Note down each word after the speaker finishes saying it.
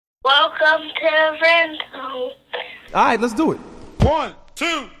Welcome to Rental. All right, let's do it. 1,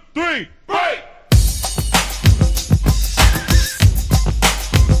 2, 3, break!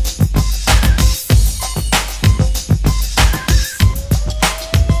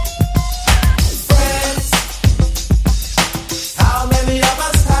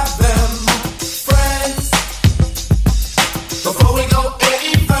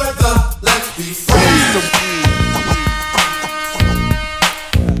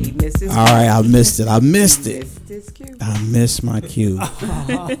 All right, I missed it. I missed my cue.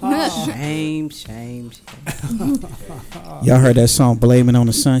 Shame. Y'all heard that song, Blame It on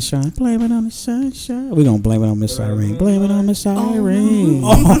the Sunshine? Blame it on the sunshine. We're going to blame it on Ms Irene. Blame it on Ms Irene.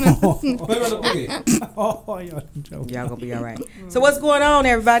 Y'all gonna be all right. So what's going on,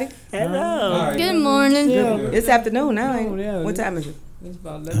 everybody? Hello. Good morning. It's afternoon now. What time is it? It's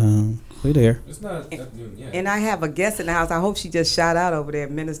about 11. We there. It's not afternoon yet. And I have a guest in the house. I hope she just shout out over there,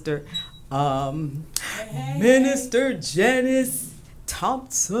 Minister Janice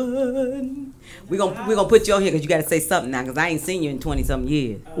Thompson. We're gonna put you on here because you got to say something now because I ain't seen you in 20-something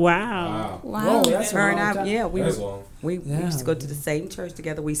years. Wow. Wow. That's Her a and long I, time. yeah, we That's long. used to go to the same church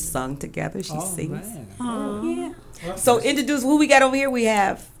together. We sung together. She sings. Man. Yeah. So introduce who we got over here. We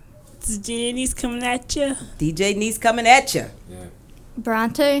have DJ Niece coming at you. DJ Niece coming at you. Yeah.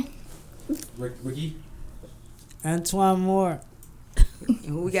 Bronte. Ricky. Antoine Moore.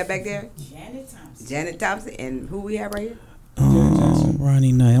 Who we got back there? Janet Thompson. And who we have right here?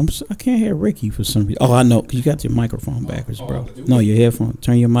 Ronnie Knight. I can't hear Ricky for some reason. Oh, I know, because you got your microphone backwards, bro. No, your headphone.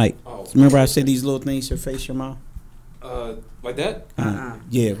 Turn your mic. Remember I said these little things to face your mouth? Like that?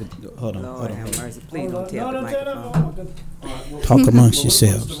 Yeah, hold on. Lord have mercy. Please don't Hold tell on. the No, don't tell microphone. Talk amongst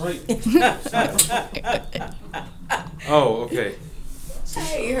yourselves. Oh, okay. I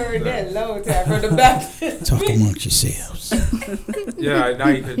ain't heard that long time from the back. Talk amongst yourselves. Yeah, now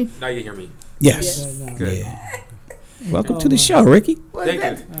you can hear me. Yes. Good. Yeah. Welcome to the show, Ricky. What's Thank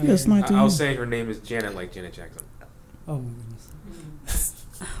that? you. Yes, I was saying her name is Janet, like Janet Jackson. Oh my goodness.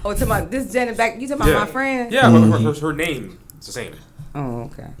 Oh, talking about this Janet back. You talking about my friend? Yeah, her name is the same. Oh,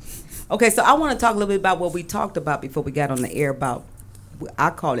 okay. Okay, so I want to talk a little bit about what we talked about before we got on the air about. I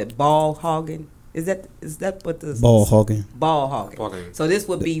call it ball hogging. Is that what the Ball hogging ball hogging? So this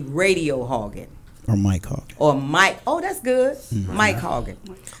would be radio hogging or mic hogging. or mic. Oh, that's good. Mic hogging.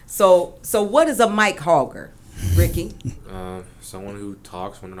 So what is a mic hogger, Ricky? Someone who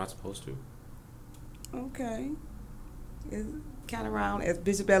talks when they're not supposed to. Okay. It's kind of around, as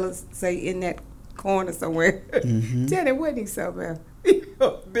Bishop Ellis say, in that corner somewhere. Janet, what he somewhere?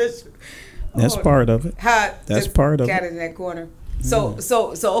 Bishop. That's part of it. That's part of cat it. in that corner. So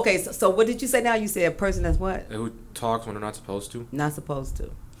okay. So what did you say now? You said a person that's what? Who talks when they're not supposed to. Not supposed to.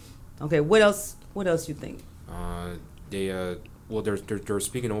 Okay. What else? What else you think? They're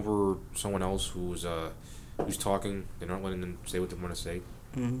speaking over someone else who's talking. They're not letting them say what they want to say.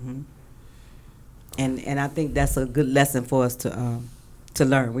 Mm-hmm. And I think that's a good lesson for us to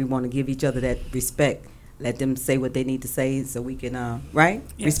learn. We want to give each other that respect. Let them say what they need to say, so we can right.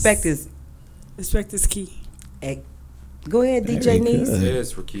 Yes. Respect is key. Go ahead, DJ Niece. It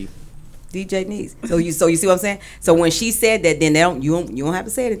is for key. DJ Niece. So you see what I'm saying? So when she said that, then you don't have to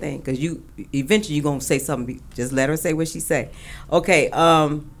say anything because you eventually you're gonna say something. Just let her say what she say. Okay.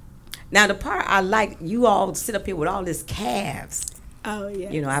 Now the part I like, you all sit up here with all this calves. Oh yeah.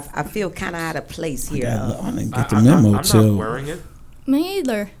 You know, I feel kind of out of place here. I didn't get the memo I'm till. not wearing it. Me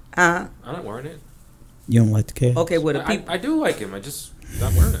either. I'm not wearing it. You don't like the calves? Okay, well the people I do like him. I just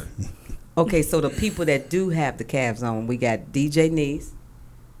not wearing it. Okay, so the people that do have the calves on, we got DJ Niece.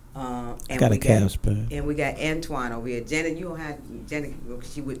 And got a calves pad. And we got Antoine over here. Janet, you don't have Janet.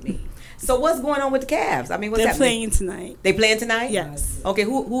 She with me. So what's going on with the calves? I mean, what's happening? They're playing tonight. They playing tonight? Yes. Okay,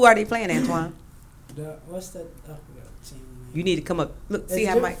 who are they playing, Antoine? What's that? Team. You need to come up. Look, see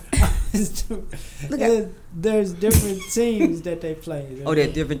how Mike. Look at. There's different teams that they play. Oh,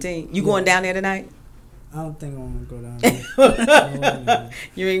 they're different teams. You going down there tonight? I don't think I'm gonna go down there.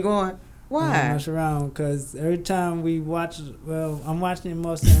 You ain't going? Why? I mess around because every time we watch, I'm watching it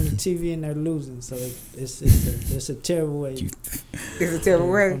mostly on the TV and they're losing, so it's a terrible way. It's a terrible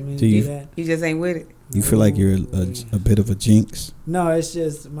way. You just ain't with it. You feel like you're a bit of a jinx? No, it's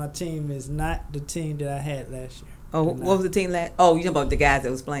just my team is not the team that I had last year. Oh, what was the team last? Oh, you talking about the guys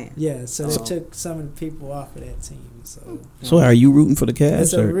that was playing? Yeah, so they took some of the people off of that team. So are you rooting for the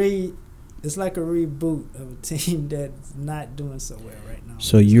Cavs? It's like a reboot of a team that's not doing so well right now.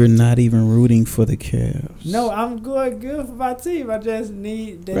 So you're not even rooting for the Cavs? No, I'm going good for my team. I just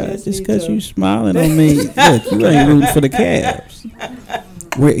need. Right, just because you smiling on me, look, you ain't rooting for the Cavs.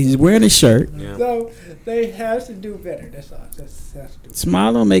 He's wearing a shirt. Yeah. So they have to do better. That's all. Just have to do.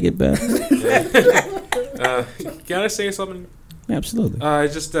 Smile don't make it better. Can I say something? Absolutely.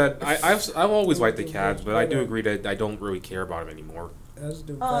 It's just that I've always liked the Cavs, but I do agree that I don't really care about them anymore. Let's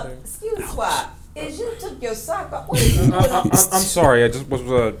do better. Excuse swap. Is you took your sock off? What are you doing? I'm sorry. I just was.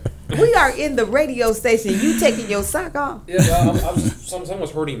 We are in the radio station. You taking your sock off? Yeah, someone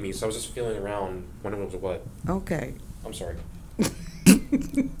was hurting me, so I was just feeling around when it was wet. Okay. I'm sorry.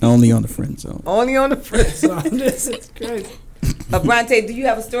 Only on the friend zone. Only on the front. So this is crazy. Bronte, do you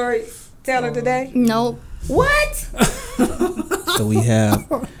have a story? Tell her today. Nope. What? So we have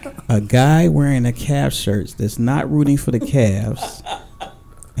a guy wearing a Cavs shirt that's not rooting for the Cavs,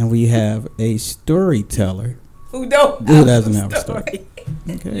 and we have a storyteller Who don't? who doesn't have a story.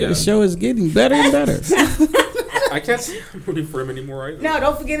 Okay, Yeah. the show is getting better and better. I can't say I'm rooting for him anymore either. No,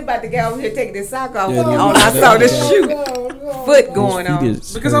 don't forget about the guy over here taking his sock off. Yeah, All yeah, I saw the yeah. shoot foot going His feet on.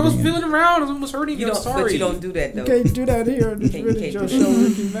 is Because I was hurting him. feeling around. It was hurting. You I'm don't, sorry. but you don't do that You though. can't do that here. This You really can't your do show, that.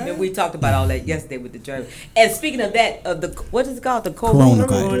 Ricky, man. And we talked about all that yesterday with the germ. And speaking of that, the what is it called? The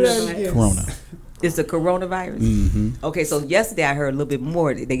Coronavirus. Yes. Corona. It's the coronavirus. Mm-hmm. Okay, so yesterday I heard a little bit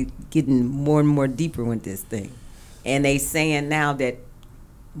more. They getting more and more deeper with this thing, and they saying now that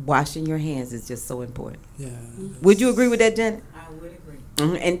washing your hands is just so important. Yeah. Would you agree with that, Janet? I would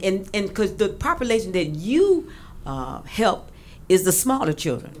agree. And because the population that you help is the smaller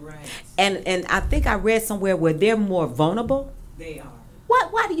children, Right. and I think I read somewhere where they're more vulnerable. They are.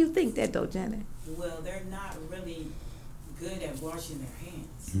 Why do you think that though, Janet? Well, they're not really good at washing their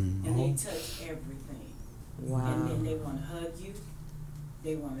hands. Mm. And they touch everything. And then they want to hug you.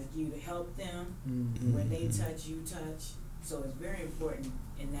 They want you to help them. Mm-hmm. When they touch, you touch. So it's very important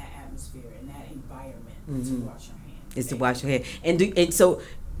in that atmosphere, in that environment, to wash your hands. Is to wash your hands. And so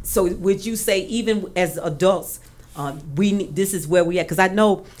would you say even as adults, this is where we at? Because I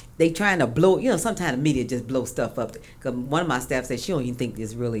know they trying to blow. Sometimes the media just blow stuff up. Because one of my staff said she don't even think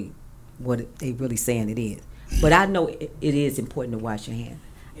it's really what they really saying it is. But I know it is important to wash your hands.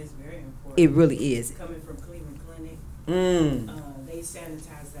 It's very important. It really is. Coming from Cleveland Clinic, they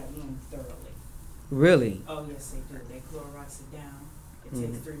sanitize that room thoroughly. Really. Oh, yes, they do. They Clorox it down. It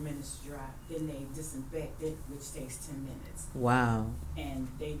takes 3 minutes to dry. Then they disinfect it, which takes 10 minutes. Wow. And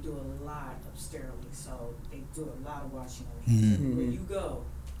they do a lot of steriling, so they do a lot of washing of the hands. Mm-hmm. Where you go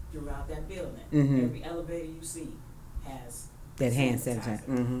throughout that building, every elevator you see has That hand sanitizer.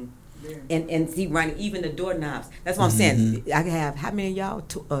 Mm-hmm. Very And see, Ronnie, even the doorknobs. That's what I'm saying. I can have how many of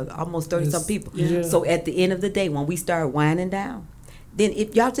y'all? Almost 30 some people. Yeah. So at the end of the day, when we start winding down, then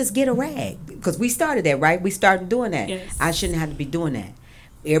if y'all just get a rag, because we started that, right? We started doing that. Yes. I shouldn't have to be doing that.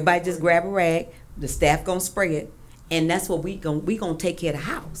 Everybody just grab a rag. The staff gonna spray it, and that's what we gonna take care of the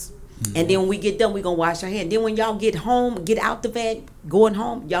house. And then when we get done, we gonna wash our hands. Then when y'all get home, get out the van, going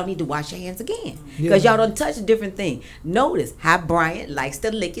home, y'all need to wash your hands again. Because y'all done touch a different thing. Notice how Brian likes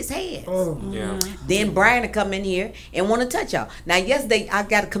to lick his hands. Oh, Yeah. Then Brian will come in here and want to touch y'all. Now, yesterday, I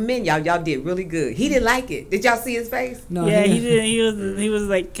got to commend y'all. Y'all did really good. He didn't like it. Did y'all see his face? no, Yeah, he did. He was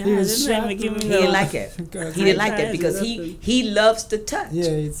like, God, He was this man shocked. give me He no. didn't like it. He didn't like that because he loves to touch.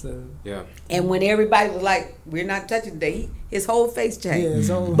 Yeah, it's a. Yeah. And when everybody was like, we're not touching today, his whole face changed. Yeah, it's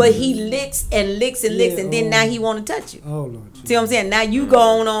all. But he licks and licks and licks, Yeah, and then oh. now he want to touch you. Oh Lord. Jesus. See what I'm saying? Now you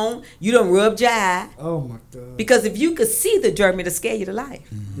going on, you done rubbed your eye. Oh my God. Because if you could see the germ, it'll scare you to life.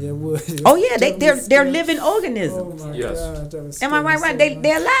 Yeah, it would. Oh yeah, they're That was living scary. organisms. Oh my Yes. God. That was Am I right? scary Right? so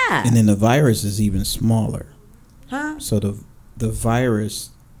They're much. alive. And then the virus is even smaller. Huh? So the virus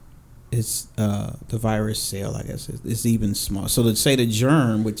is the virus cell, I guess, is even small. So to say the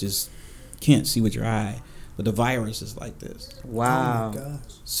germ, which is can't see with your eye, but the virus is like this. Wow. Oh my gosh.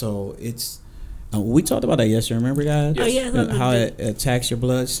 So it's we talked about that yesterday. Remember, guys? Yes. Oh, yeah. How it attacks your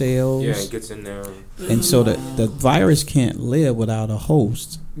blood cells. Yeah, it gets in there. And so the virus can't live without a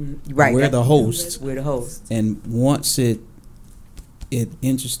host. Right. We're the host, We're the host. and once it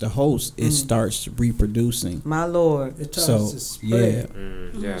enters the host, it starts reproducing. My Lord. It tries So to spread.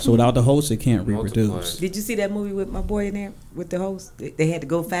 yeah, Yeah. so without the host, it can't Multiply. reproduce. Did you see that movie with my boy in there with the host? They had to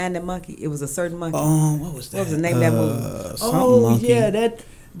go find the monkey. It was a certain monkey. What was that? What was the name of that movie? Something Oh monkey. yeah,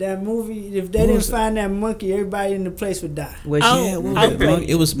 that movie. If they What didn't was it? find that monkey, everybody in the place would die. Was Yeah, what was it?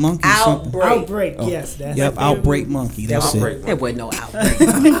 It was monkey something. Outbreak. Outbreak. Oh, Yes. That's Yep, Outbreak Monkey. That That's was, it. there wasn't no outbreak.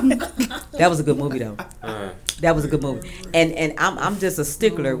 That was a good movie though. That was a good movie. And I'm just a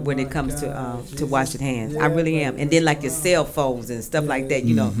stickler when it comes to washing hands. I really am. And then like your cell phones and stuff like that.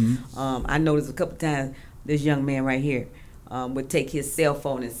 You know, I noticed a couple times this young man right here would take his cell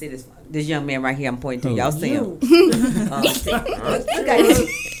phone and sit this young man right here. I'm pointing to y'all see him. Look at him.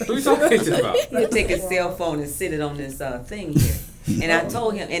 Who are you talking about? He'll take his cell phone and sit it on this thing here. And I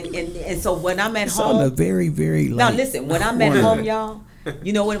told him, and so when I'm at It's on a home, very, very now light listen, when I'm at corner. home, y'all,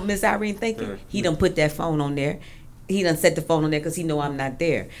 you know what Ms Irene thinking? He done put that phone on there. He done set the phone on there because he know I'm not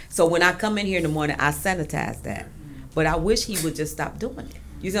there. So when I come in here in the morning, I sanitize that. But I wish he would just stop doing it.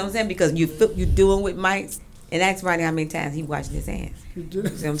 You see what I'm saying? Because you doing with Mike's, and ask Ronnie how many times he washing his hands. You see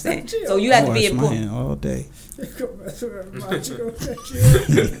what I'm saying? So you have to be I wash my hand important. all day.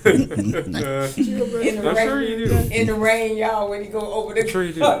 In the rain, y'all, when he go over the Sure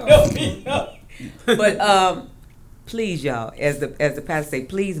you do. But please, y'all, as the pastor say,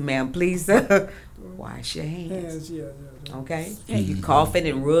 please, ma'am, please, wash your hands. Okay? And you coughing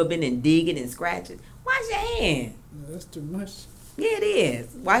and rubbing and digging and scratching. Wash your hands. That's too much. Yeah, it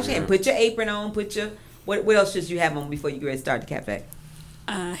is. Wash your hands. Put your apron on. What else should you have on before you get ready to start the cafe?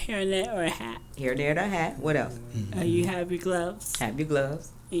 Hairnet or a hat. Hairnet or hat. What else? You have your gloves. Have your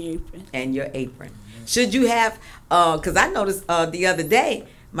gloves. Your apron. And your apron. Should you have, because I noticed the other day,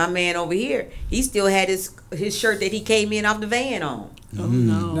 my man over here, he still had his shirt that he came in off the van on. Oh,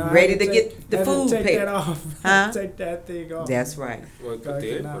 no. No, Ready I to take- get the I had to food take paid. that off. Huh? Take that thing off. That's right. Well, I put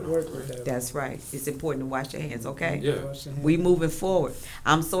the cannot apron work on, with right? that. That's right. It's important to wash your hands, okay? Yeah. Wash your hands. We moving forward.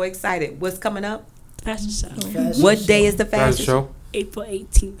 I'm so excited. What's coming up? Fashion show. Fashion What show. day is the Fashion fashion show. April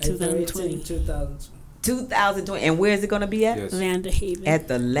 18th, April 2020. 18, 2020. 2020. And where is it going to be at? Yes. Lander Haven. At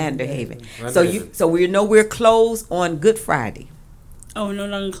the Lander Haven. Lander So we know we're closed on Good Friday. Oh, no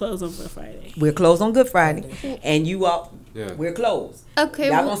longer closed on Friday. We're closed on Good Friday, and you all, Yeah. we're closed. Okay,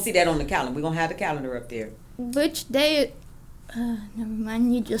 Y'all well, gonna see that on the calendar. We're gonna have the calendar up there. which day? Never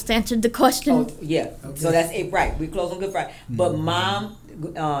mind. You just answered the question. Oh, yeah. So that's it, right? We close on Good Friday, but mom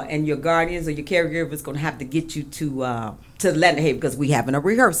and your guardians or your caregivers gonna have to get you to the Lander Haven because we having a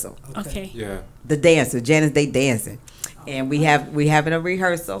rehearsal. Okay. Yeah. The dancer, Janice, they dancing. And we having a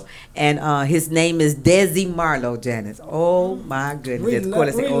rehearsal, and his name is Desi Marlowe, Janice. Oh my goodness! We, Of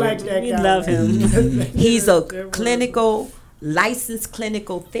course, we like that We guy. love him. He's a licensed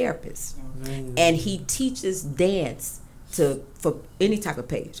clinical therapist, and he teaches dance for any type of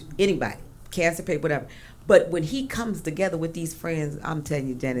patient, anybody, cancer patient, whatever. But when he comes together with these friends, I'm telling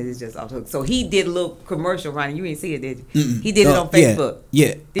you, Janet is just off the hook. So he did a little commercial, Ronnie. You didn't see it, did you? Mm-mm. He did it on Facebook.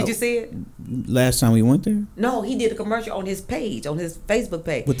 Yeah. Did you see it? Last time we went there No, he did a commercial on his page, on his Facebook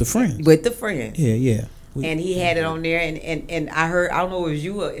page. with the friends. With the friends. Yeah. And he had it on there, and I heard, I don't know if it was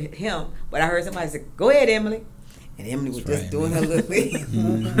you or him, but I heard somebody say, "Go ahead, Emily," and Emily was just right, doing her little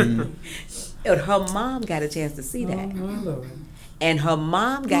thing. And her mom got a chance to see that, and her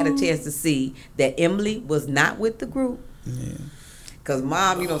mom got a chance to see that Emily was not with the group. Yeah. Cause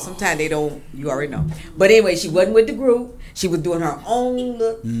mom, sometimes they don't. You already know. But anyway, she wasn't with the group. She was doing her own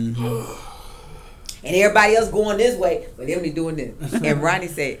look. And everybody else going this way, but Emily doing this. And Ronnie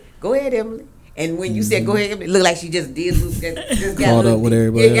said, "Go ahead, Emily." And when you said, "Go ahead," Emily, it looked like she just did. Just got Caught a little up with deep.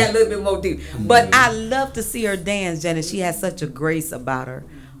 everybody Yeah, got a else. little bit more deep. But I love to see her dance, Janet. She has such a grace about her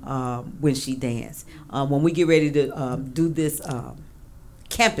when she dance. When we get ready to do this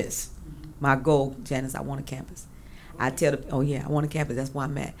campus, my goal, Janice, I want a campus. I tell the, I want a campus. That's why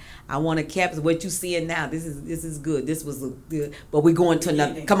I'm at. I want a campus. What you seeing now, this is good. This was good. But we're going to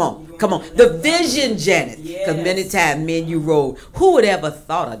another. Come on. The vision, Janet. Because many times, me and you rode. Who would ever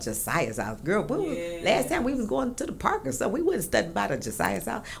thought of Josiah's house, girl? Last time we was going to the park or something, we wasn't studying about a Josiah's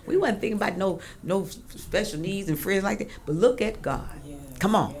house. We wasn't thinking about no special needs and friends like that. But look at God.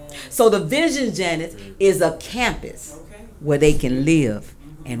 Come on. So the vision, Janet, is a campus where they can live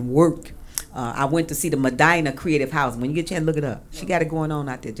and work. I went to see the Medina Creative House. When you get a chance, look it up. She got it going on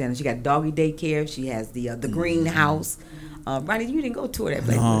out there, Janet. She got doggy daycare. She has the greenhouse. Ronnie, you didn't go tour that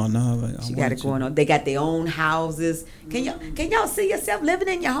place. No. She got it going on. They got their own houses. Can y'all see yourself living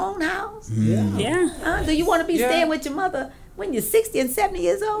in your own house? Yeah. Do you want to be staying with your mother when you're 60 and 70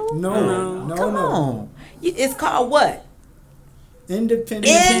 years old? No. Come on. It's called what?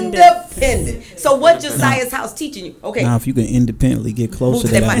 Independent. So what Josiah's house teaching you? Okay. Now, if you can independently get closer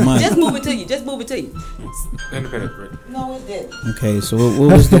to that money. money. Just move it to you. Independent, right? No, it didn't. Okay, so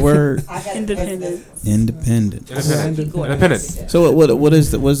what was the word? Independent. Independent. Independent. So what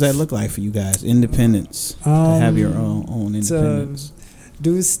does that look like for you guys? Independence. To have your own independence.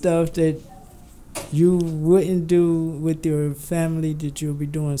 Do stuff that you wouldn't do with your family, that you'll be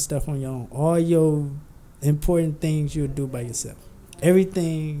doing stuff on your own. All your important things you'll do by yourself.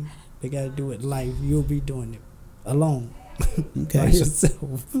 Everything they got to do with life, you'll be doing it alone. Okay. By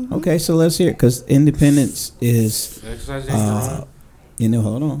yourself. Okay, so let's hear it, because independence is, Exercising on your own.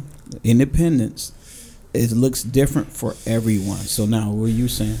 hold on. Independence, it looks different for everyone. So now, what are you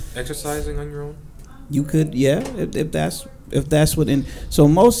saying? Exercising on your own. You could, if that's what. So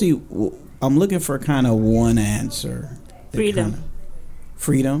mostly, I'm looking for kind of one answer. Freedom.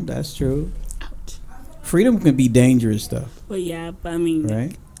 Freedom, that's true. Freedom can be dangerous, though, Well, yeah, but I mean,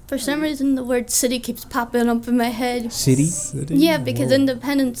 right? For some reason, the word city keeps popping up in my head. City? City? Yeah, because Whoa.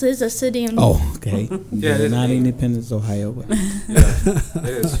 Independence is a city. And Oh, okay. Yeah, it is. Not Independence, Ohio. But. Yeah,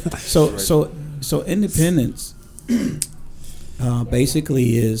 it is. So, Right. so Independence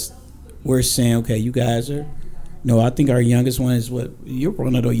basically is we're saying, okay, you guys are. No, I think our youngest one is what you're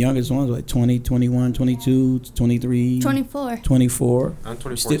one of the youngest ones, like 20, 21, 22, 23, 24. 24. I'm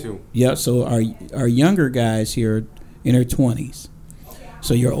 24 too. Yeah, so our younger guys here in their 20s.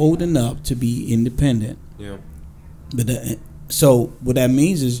 So you're old enough to be independent. Yeah. But so what that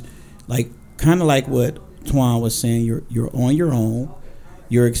means is like kind of like what Twan was saying, you're on your own.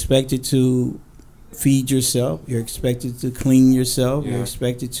 You're expected to feed yourself. You're expected to clean yourself. Yeah. You're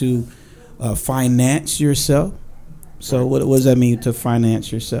expected to finance yourself. So what does that mean to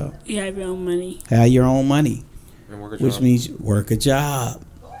finance yourself? you have your own money. Have your own money, And work a which job. means work a job.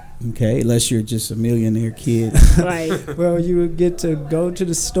 Okay, unless you're just a millionaire kid. Right. Well, you would get to go to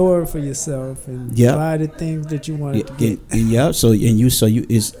the store for yourself and Yep. buy the things that you wanted to get. Yeah. So you're care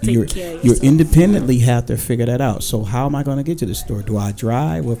of you yourself. independently have to figure that out. So how am I going to get to the store? Do I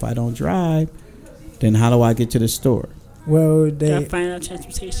drive? Well, if I don't drive, then how do I get to the store? Well, You gotta they find out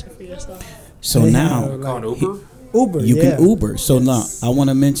transportation for yourself. So They now have, Call an Uber? Uber. you yeah. can Uber. So Yes. now I want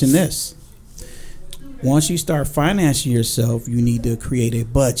to mention this. Once you start financing yourself, you need to create a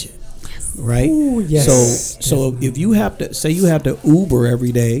budget, right? Ooh, yes. So if you have to say you have to Uber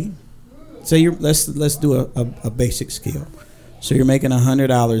every day, say let's do a basic scale. So you're making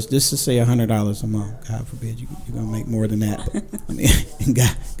 $100. Just to say $100 a month. God forbid you're gonna make more than that. But, I mean,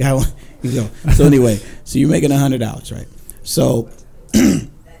 God, you know. So anyway, so you're making $100, right? So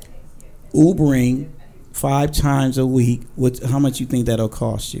Ubering 5 times a week. How much you think that'll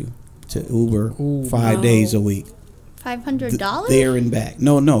cost you to Uber Ooh. 5 days a week? $500? There and back.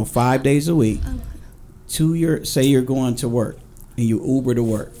 No, 5 days a week. Say you're going to work and you Uber to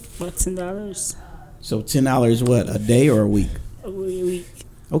work. What, $10 So $10 what, a day or a week? a week?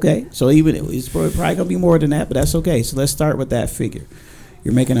 Okay, so even it's probably gonna be more than that, but that's okay. So let's start with that figure.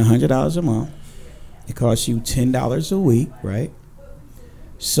 You're making $100 a month. It costs you $10 a week, right?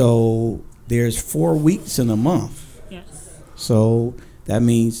 So there's 4 weeks in a month. Yes. So that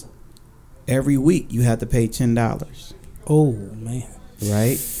means every week you have to pay $10, Oh man.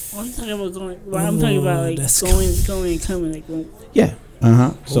 right? Well, I'm talking about going. Well, I'm talking about like that's going and coming. Like when, Yeah.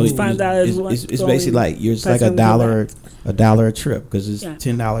 So It's $5 it's basically like it's like a dollar a trip because it's Yeah.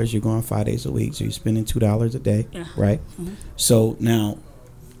 $10. You're going 5 days a week, so you're spending $2 a day, Yeah. right? Mhm. So now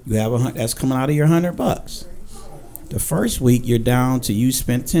you have that's coming out of your $100. The first week you're down to you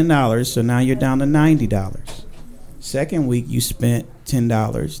spent $10, so now you're down to $90. Second week you spent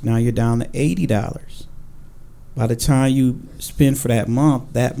 $10, now you're down to $80. By the time you spend for that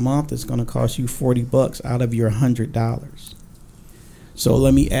month is going to cost you $40 out of your $100. So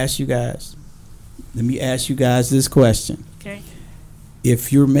let me ask you guys this question. Okay.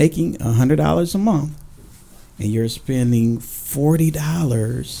 If you're making $100 a month and you're spending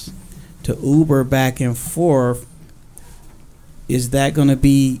 $40 to Uber back and forth, is that going to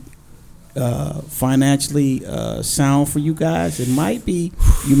be financially sound for you guys? It might be.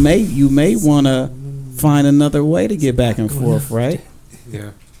 You may want to find another way to get back and forth, right?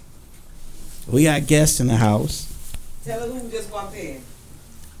 Yeah. We got guests in the house. Tell her who just walked in.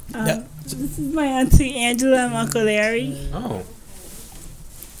 Yeah. This is my auntie Angela and Uncle Larry. Oh.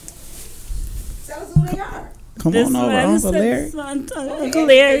 Tell us who they are. Come This on is over, my- Uncle this Larry. is my Uncle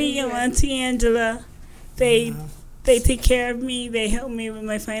Larry and my auntie Angela. They take care of me. They help me with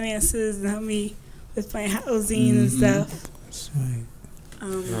my finances and help me with my housing and stuff. That's right.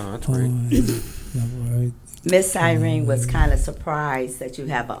 Oh, that's Oh, great. yeah, right. Miss Irene was kind of surprised that you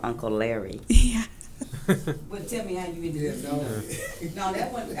have an Uncle Larry. Yeah. But tell me how you ended up. No,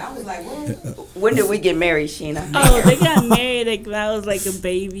 that one. I was like, what? When did we get married, Sheena? Oh, they got married like when I was like a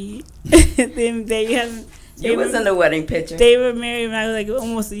baby. Then they haven't. You was in the wedding picture. They were married when I was like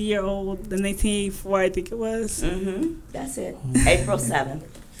almost a year old, in 1984, I think it was. That's it. April 7th.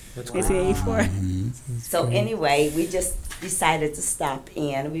 That's great. 1984. So anyway, we just decided to stop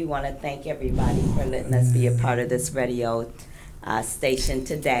in. We want to thank everybody for letting us be a part of this radio station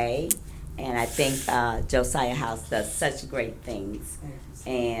today. And I think Josiah House does such great things.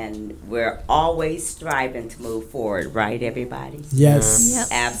 And we're always striving to move forward, right, everybody? Yes. Yep.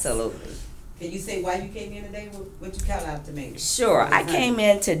 Absolutely. Can you say why you came in today? What you call out to me? Sure. I came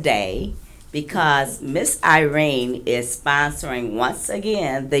in today because Ms Irene is sponsoring once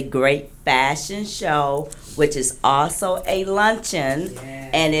again the Great Fashion Show, which is also a luncheon,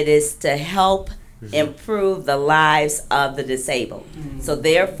 and it is to help improve the lives of the disabled. So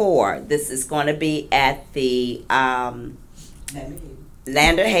therefore, this is going to be at the Lander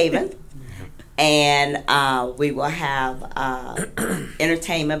Haven. And we will have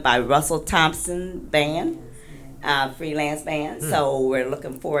entertainment by Russell Thompson Band, freelance band. So we're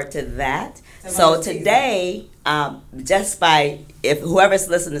looking forward to that. So today, just by, if whoever's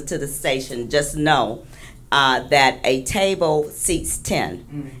listening to the station, just know that a table seats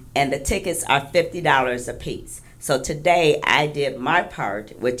 10, and the tickets are $50 a piece. So today I did my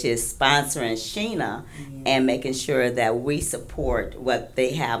part, which is sponsoring Sheena and making sure that we support what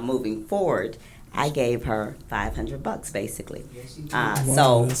they have moving forward. I gave her $500 basically.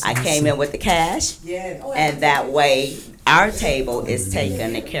 So I came in with the cash, and that way our table is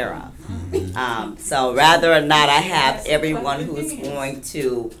taken care of. So rather or not I have everyone who's going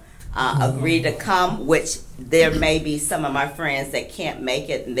to agree to come, which there may be some of my friends that can't make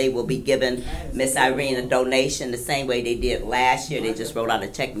it, and they will be giving Ms Irene a donation the same way they did last year. They just wrote out a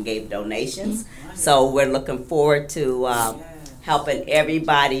check and gave donations. So we're looking forward to helping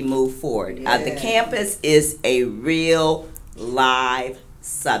everybody move forward. The campus is a real live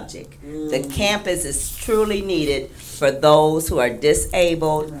subject. The campus is truly needed for those who are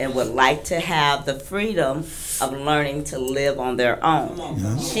disabled and would like to have the freedom of learning to live on their own.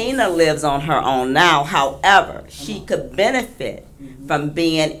 Sheena lives on her own now. However, she could benefit from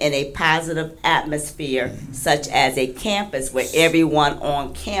being in a positive atmosphere such as a campus where everyone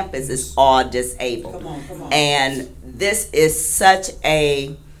on campus is all disabled. And this is such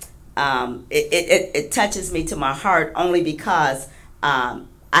a, it touches me to my heart only because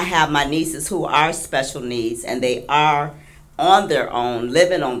I have my nieces who are special needs, and they are on their own,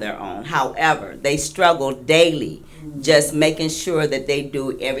 living on their own. However, they struggle daily just making sure that they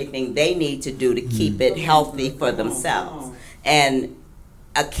do everything they need to do to keep it healthy for themselves. And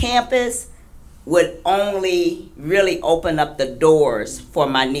a campus would only really open up the doors for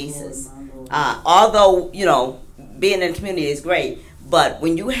my nieces. Although, you know, being in the community is great, but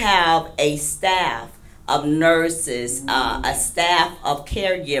when you have a staff of nurses, a staff of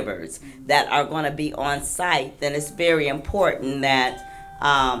caregivers that are going to be on site, then it's very important that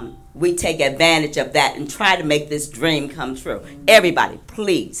we take advantage of that and try to make this dream come true. Everybody,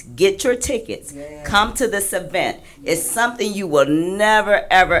 please get your tickets. Come to this event. It's something you will never,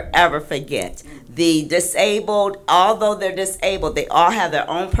 ever, ever forget. The disabled, although they're disabled, they all have their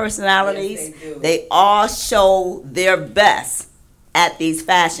own personalities. Yes, they all show their best at these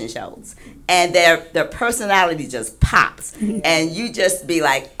fashion shows. And their personality just pops. And you just be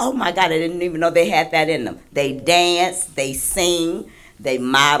like, oh my God, I didn't even know they had that in them. They dance, they sing, they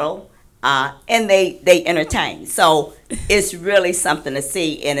model, and they entertain. So it's really something to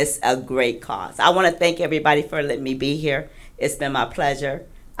see, and it's a great cause. I want to thank everybody for letting me be here. It's been my pleasure.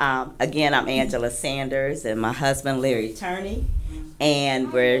 Again, I'm Angela Sanders, and my husband, Larry Turney,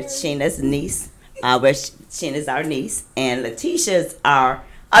 and we're Sheena's niece. Sheena's our niece, and Letitia's our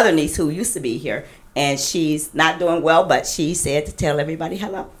other niece who used to be here, and she's not doing well, but she said to tell everybody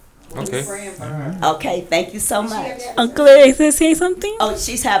hello. Okay. Okay, thank you so much. Uncle Larry, can I say something? Oh,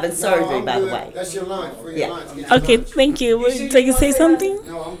 she's having surgery, by the way. That's your lunch. For your Yeah. lunch. Get your Okay, lunch. thank you. Would you like to say something?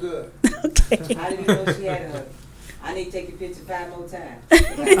 No, I'm good. Okay. I didn't know she had a. I need to take your picture 5 more times.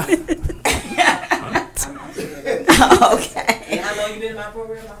 Okay. And how long you been in my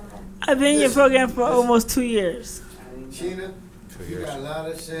program? I've been in your program for almost 2 years. Sheena, you got a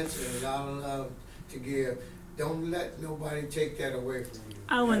lot of sense and a lot of love to give. Don't let nobody take that away from you.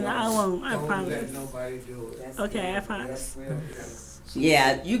 I won't. I Don't let promise. nobody do it. Okay, I promise.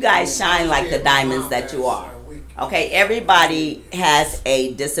 Yeah, you guys shine like the diamonds that you are. Okay, everybody has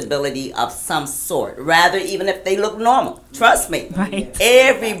a disability of some sort, rather even if they look normal. Trust me. Right.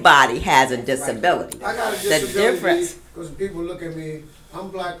 Everybody has a disability. I got a The disability difference. because people look at me, I'm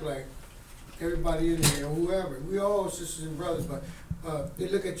black like everybody in here, whoever. We all sisters and brothers, but they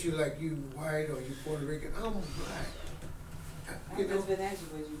look at you like you white or you Puerto Rican. I'm black. You know,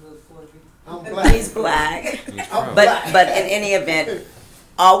 I'm black. He's black. I'm But black. but in any event,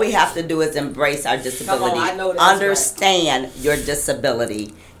 all we have to do is embrace our disability, I know that's understand your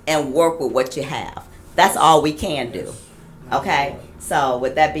disability, and work with what you have. That's all we can do. Okay? So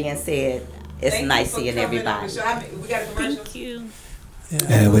with that being said, it's nice seeing everybody. We got a commercial. Thank you.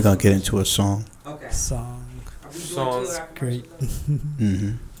 Yeah, we're gonna get into a song. Okay. Song. Are we doing Songs. 2 of our Great. commercials?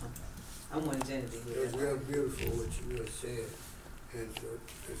 Mm-hmm. I want Jenny to hear It was that. real beautiful what you just said. And it's a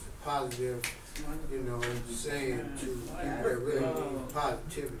positive, you know, saying to people that really need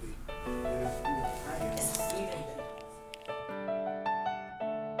positivity. You know?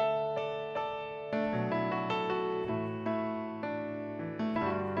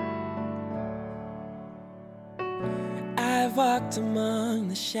 I've walked among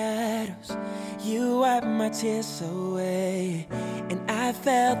the shadows, you wiped my tears away. And I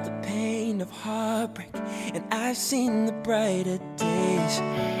felt the pain of heartbreak, and I've seen the brighter days.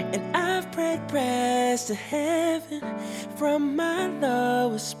 And I've prayed prayers to heaven from my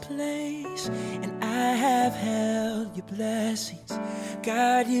lowest place. And I have held your blessings,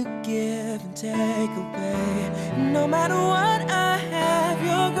 God, you give and take away. No matter what I have,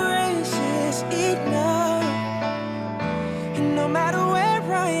 your grace is enough. And no matter where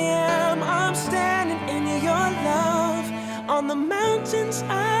I am, I'm standing in your love. On the mountains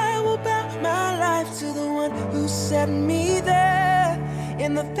I will bow my life to the one who set me there.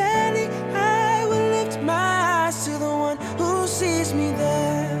 In the valley I will lift my eyes to the one who sees me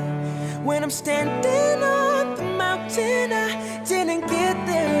there. When I'm standing on the mountain, I didn't get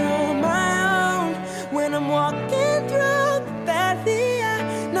there on my own. When I'm walking through the valley, I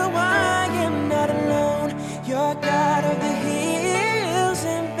know I am not alone. You're God of the hills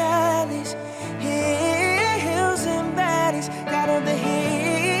and valleys, hills and valleys, God of the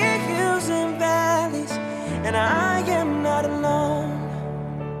hills and valleys, and I am not alone.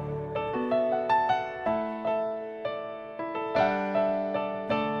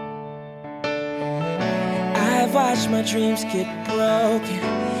 I've watched my dreams get broken.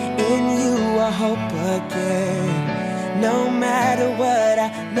 In you I hope again. No matter what, I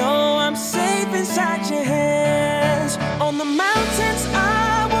know I'm safe inside your hands. On the mountains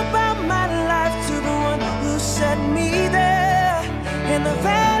I will bow my life to the one who set me there. In the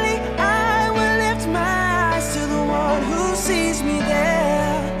valley I will lift my eyes to the one who sees me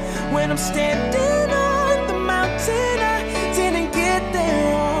there. When I'm standing on the mountain, I didn't get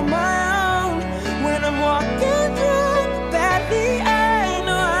there on my own. When I'm walking through the valley, I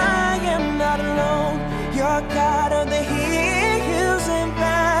know I am not alone. You're God of the hills and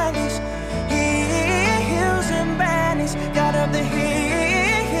valleys, hills and valleys, God of the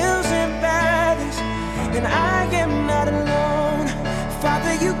hills and valleys, and I am not alone.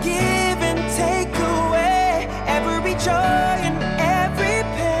 Father, you give and take away every joy and every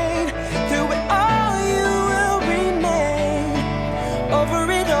pain. Through it all you will remain.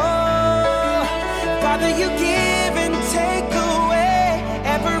 Over it all, Father, you give and take away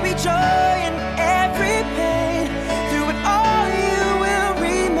every joy and every pain. Through it all you will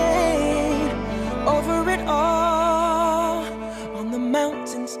remain. Over it all, on the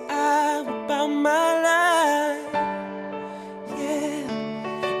mountains I will bow my life.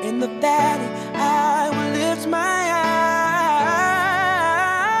 Yeah, in the valley I will lift my eyes.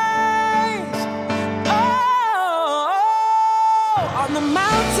 Oh, on the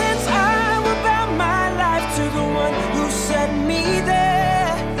mountains I will bow my life to the one who set me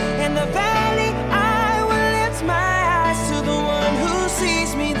there. In the valley I will lift my eyes to the one who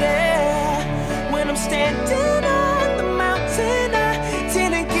sees me there. When I'm standing on the mountain, I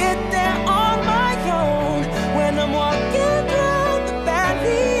didn't get there on my own. When I'm walking through the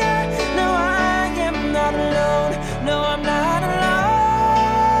valley, I know I am not alone. No, I'm not alone.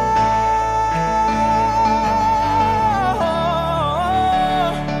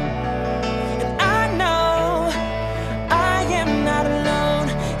 And I know I am not alone.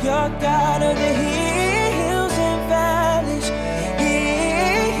 You're God of the hills and valleys,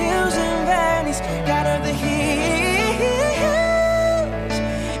 hills and valleys, God of the hills,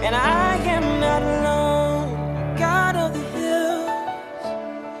 and I am not alone. God of the hills,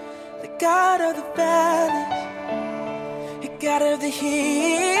 the God of the valleys, the God of the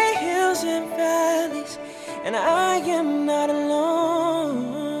hills and valleys, and I am not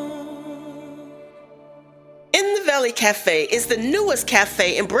alone. In the Valley Cafe is the newest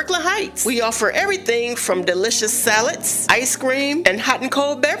cafe in Brooklyn Heights. We offer everything from delicious salads, ice cream, and hot and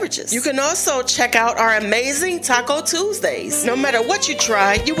cold beverages. You can also check out our amazing Taco Tuesdays. No matter what you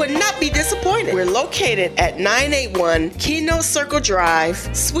try, you will not be disappointed. We're located at 981 Keno Circle Drive,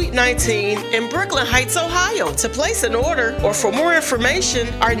 Suite 19 in Brooklyn Heights, Ohio. To place an order or for more information,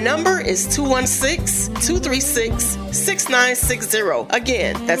 our number is 216-236-6960.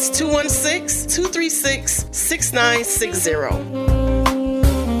 Again, that's 216-236-6960.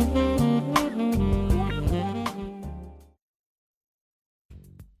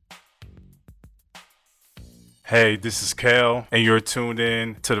 Hey, this is Kel, and you're tuned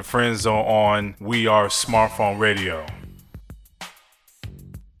in to the Friend Zone on We Are Smartphone Radio.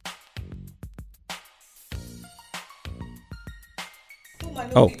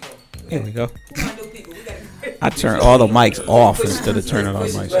 Oh, here we go. I turned all the mics off instead of turning on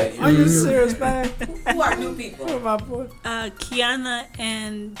mics. Are you serious, man? Who are new people? Who are my boy? Kiana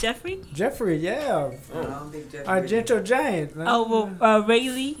and Jeffrey. Jeffrey, yeah. Our gentle giant. Man. Oh, well,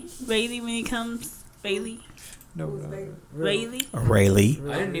 Rayleigh when he comes. Rayleigh. Rayleigh?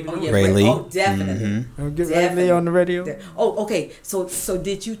 Rayleigh. I didn't even Oh, know. yeah, Rayleigh. Oh, definitely. Mhm. Get Rayleigh on the radio. Oh, okay. So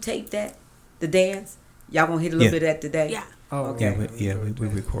did you tape that, the dance? Y'all gonna hit a little Yeah. bit of that today? Yeah. Oh, Okay. We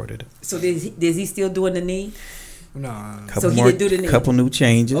recorded it. So is he still doing the knee? No. Couple So he more, did do the knee. couple new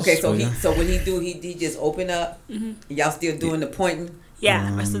changes. Okay, so yeah. when he just open up. Y'all still doing the pointing?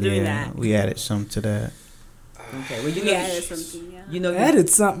 Yeah, we're still doing yeah, that. we added some to that. Okay, well you We know added something, yeah. you know Added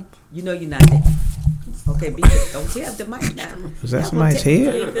something. You know you're not there. Okay, don't tear up the mic now. Was that Y'all somebody's gonna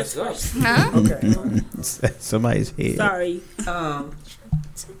head? tear this way. Huh? Okay. Somebody's head. Sorry.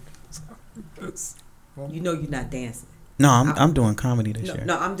 You know you're not dancing. No, I'm doing comedy this year.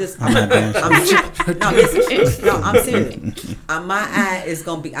 No, I'm just. I'm not dancing. No, listen. No, I'm serious. My eye is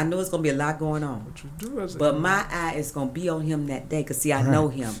gonna be. I know it's gonna be a lot going on. But my eye is gonna be on him that day. Cause see, I know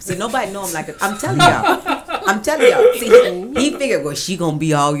him. See, nobody know him like. I'm telling y'all. I'm telling y'all. See, he figured, well, she gonna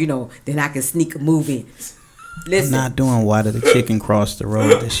be all, then I can sneak a move in. Listen. I'm not doing Why Did the Chicken Cross the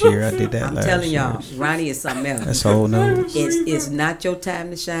Road this year. I did that I'm last telling year. y'all, Ronnie is something else. That's whole news. It's not your time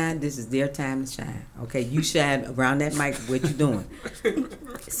to shine. This is their time to shine. Okay, you shine around that mic. What you doing?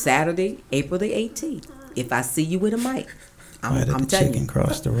 Saturday, April the 18th. If I see you with a mic, Why did I'm the telling chicken you,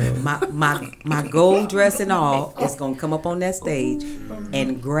 cross the road? my gold dress and all is gonna come up on that stage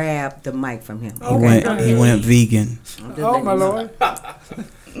and grab the mic from him. He went vegan. Oh my Lord!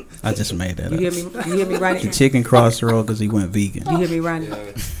 I just made that You up. hear me? You hear me, Ronnie? The chicken crossed the road because he went vegan. You hear me, Ronnie? You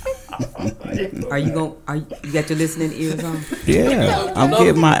got your listening ears on? Yeah, I'm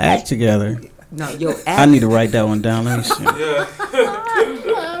getting my act together. No, your act. I need to write that one down. Let me see. Yeah.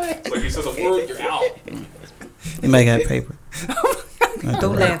 Like he says a word, you're out. You make that paper.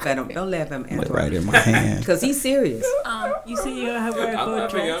 Don't laugh at him. Don't laugh at him, Antoine. Right in my hand. Because he's serious. You see you have wear a I'm gold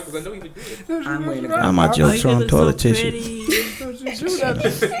laughing dress. because I know he would do it. I'm wearing a Now my jokes are on toilet tissue. Pretty.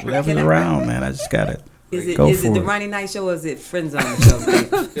 Whatever's around, man. I just gotta Is it go is it for the it. Ronnie Night show or is it Friend Zone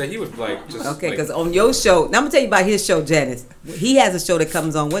show? Yeah, he was like just Okay, like, because on your show, now I'm gonna tell you about his show, Janice. He has a show that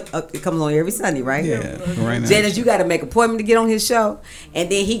comes on. It comes on every Sunday, right? Yeah, right now. Janice, you got to make an appointment to get on his show, and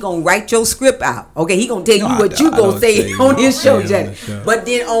then he gonna write your script out. Okay, he gonna tell you what you I gonna don't say tell you on what his I'm show, saying on Janice. the show. But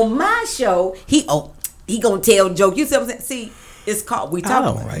then on my show, he gonna tell jokes. You see what I'm saying? See, it's called. We I talk.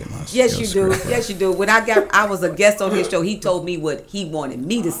 don't write my Yes, you do. script. Yes, you do. When I was a guest on his show, he told me what he wanted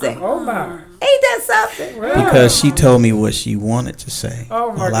me to say. Oh my! Ain't that something? Because she told me what she wanted to say.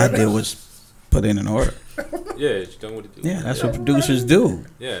 Oh, my All I goodness. did was put in an order. yeah, she's done what it do. Yeah, that's what producers do.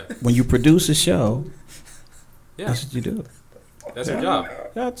 Yeah, When you produce a show, yeah, that's what you do. that's her job.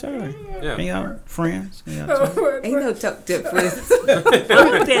 Y'all tell her. Yeah. Ain't y'all friends? Ain't y'all tell her? Ain't no talk to friends.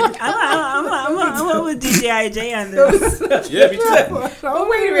 I'm with djRJ on this. Yeah, me too. Oh,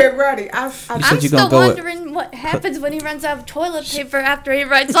 wait a minute, Ronnie. You I'm said you still gonna go. wondering what happens when he runs out of toilet paper after he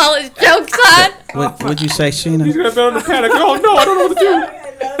writes all his jokes on. What'd you say, Sheena? He's gonna be on the panic. Oh no, I don't know what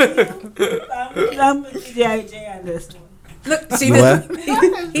to do. I'm with djRJ on this one. Look, What?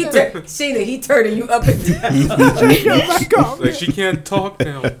 Sheena, he turning you up and down. Like she can't talk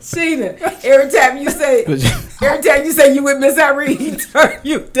now. Sheena, every time you say you with Ms Irene, he turn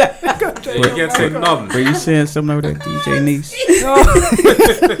you down. Yeah, you can't say nothing. Were you saying something over there, DJ Niece?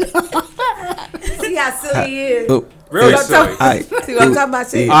 See how silly he is. Oh, Really See what I'm silly. talking- see what I'm talking about,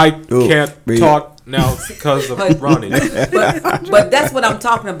 Sheena? I can't talk now because of Ronnie. But that's what I'm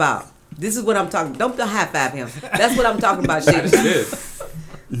talking about. This is what I'm talking. Don't high five him. That's what I'm talking about, I just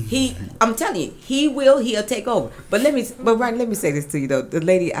Sheena. did. I'm telling you, he'll take over. But Ryan, let me say this to you though. The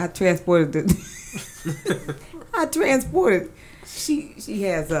lady I transported, she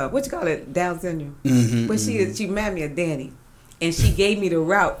has what you call it, Down syndrome. Mm-hmm, But she reminded me of Danny, and she gave me the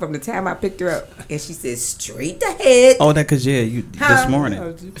route from the time I picked her up, and she said straight ahead. Oh, that because you this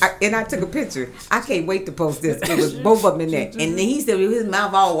morning. I took a picture. I can't wait to post this. It was both of them in there, and then he said with his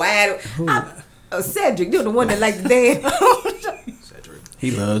mouth all wide. Cedric, you're the one that liked to dance. He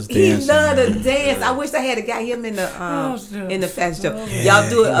loves He dancing. loved to dance. I wish I had got him in the fashion show. Y'all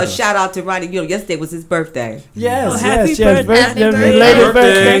do a shout out to Ronnie. Yesterday was his birthday. Yes, happy yes. birthday. Belated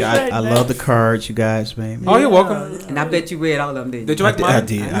birthday. I love the cards you guys made me. Oh, you're welcome. And I bet you read all of them, didn't you? Did you like mine? I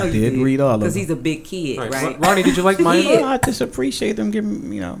did read all of them. Because he's a big kid, right? Ronnie, did you like mine? Well, I just appreciate them giving,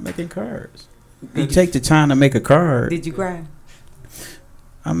 making cards. You take the time to make a card. Did you cry?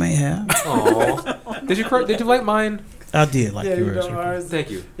 I may have. Aww. Did you cry? Did you like mine? I did like Yeah, you yours. know, ours.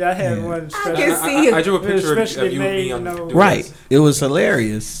 Thank you. Yeah, I had Yeah. one. I can see him. I drew a picture of Especially you and me made, on no- Right. It was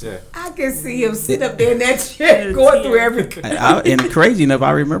hilarious. Yeah. I can see him sit up there in that chair going through everything. And crazy enough,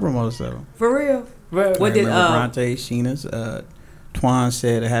 I remember most of them. For real? But What I did remember Bronte, Sheena's, Twan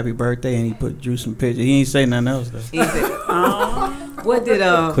said a happy birthday, and he drew some pictures. He ain't say nothing else though. He said, what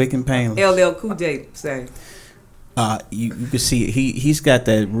did Quick and painless. LL Cool J say? You can see it. He's got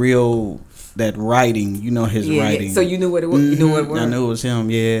that real writing. You know his writing. So you knew what it was. You knew what it was. I knew it was him.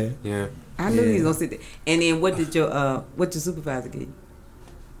 Yeah. Yeah. I knew he was gonna sit there. And then what did your supervisor give you?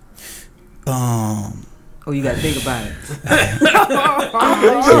 Oh, you got to think about it.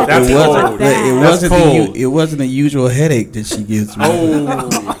 It wasn't a usual headache that she gives me.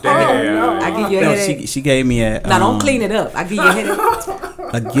 Oh, damn! I give you a headache. She gave me a. Now don't clean it up. I give you a headache.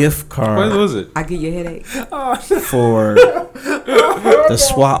 A gift card. What was it? I give you a headache for the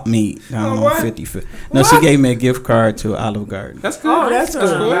swap meet down on 55th. No, she gave me a gift card to Olive Garden. That's good. Oh, that's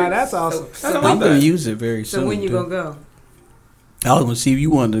good. Wow, that's awesome. I'm gonna use it very soon. So when you gonna go? I was gonna see if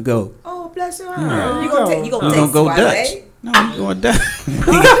you wanted to go. Oh, bless your heart. Yeah. You gonna go Swat, Dutch? eh? No, I'm going Dutch. You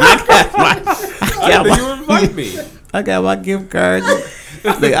invite me. I got my gift card.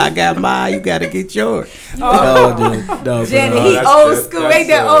 Look, I got mine. You got to get yours. Oh. No, Jenny, he old school. Ain't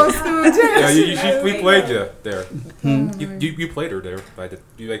that old school, Jenny? Yeah, we played you there. You played her there.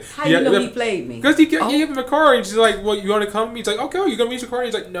 How you know he played me? Because he gave him a card, and she's like, "Well, you want to come?" He's like, "Okay, you gonna use your card?"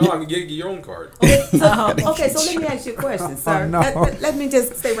 He's like, "No, I'm gonna get your own card." Okay, so let me ask you a question, sir. Let me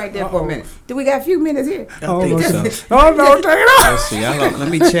just stay right there for a minute. Do we got a few minutes here? I think so. Oh no, take it off. Let's see. Let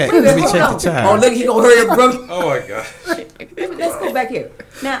me check. Let me check the time. Oh, look, he gonna hurry up, bro. Oh my god. Let's go back here.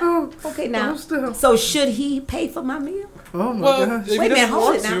 Now, okay, now. So should he pay for my meal? Oh my gosh. If Wait a he minute, doesn't hold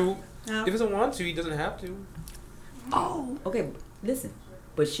want it now. to, if he doesn't want to, he doesn't have to. Oh, okay. Listen,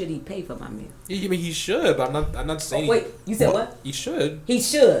 but should he pay for my meal? I mean, he should, but I'm not saying. Wait, you said what? He should. He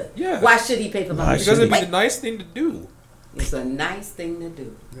should. Yeah. Why should he pay for my meal? Because it'd be the nice thing to do. It's a nice thing to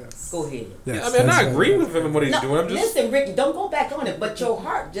do. Yes. Go ahead. Yes, yeah, I mean, I'm not agreeing with him and what he's doing. I'm just listen, Ricky. Don't go back on it. But your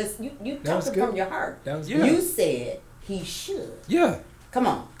heart, just you talking from your heart. That was You said he should. Yeah. Come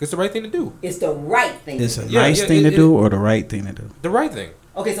on. It's the right thing to do. It's the right thing. It's a nice thing to do or the right thing to do? The right thing.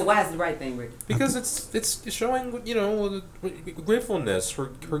 Okay, so why is it the right thing, Ricky? Because it's showing gratefulness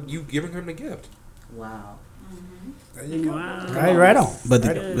for you giving him the gift. Wow. There you go. Right on. But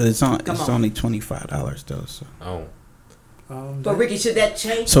it's only $25 though. So. Oh. But Ricky, should that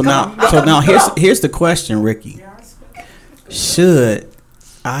change? So now here's the question, Ricky. Should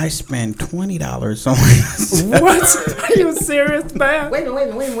I spend $20 on myself? What? Are you serious, man? Wait a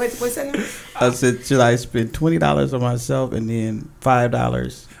minute. Wait a second. I said, should I spend $20 on myself and then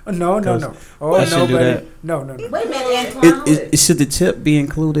 $5? No. Oh, I shouldn't do that. No. Wait a minute, Antoine. Should the tip be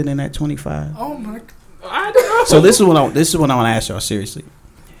included in that $25? Oh my God. I don't know. So this is what I want to ask y'all seriously.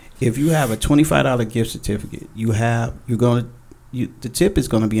 If you have a $25 gift certificate, the tip is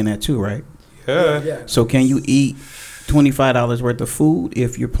gonna be in that too, right? Yeah. So can you eat $25 worth of food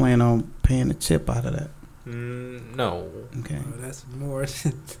if you're planning on paying the tip out of that? No. Okay. Oh, that's more.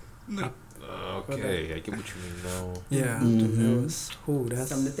 Okay, I get what you mean. No. Yeah. Mm-hmm. That's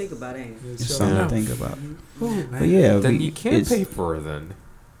something to think about, ain't it? It's something to think about. Ooh, but yeah, then you can't pay for it then.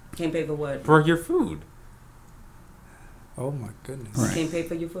 Can't pay for what? For your food. Oh my goodness. Right. Can't pay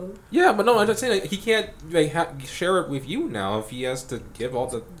for your food? Yeah, but no, I'm just saying he can't share it with you now if he has to give all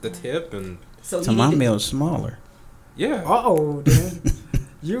the tip and. So my meal's smaller. Yeah. Oh, then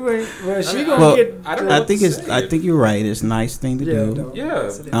you ain't. Well, she gonna get. I don't know. I think you're right. It's a nice thing to do.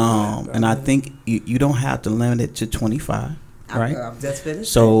 Yeah. And I think you don't have to limit it to 25, right? I'm just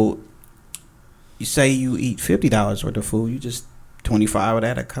finished. So you say you eat $50 worth of food, you just 25 of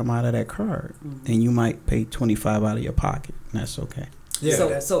that'll come out of that card, and you might pay 25 out of your pocket. And that's okay.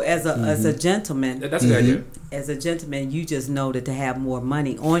 Yeah. So as a gentleman, that's a good idea. As a gentleman, you just know that to have more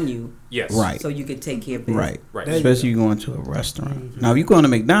money on you, yes, right. So you can take care of business. Right. Especially you going to a restaurant. Mm-hmm. Now, if you going to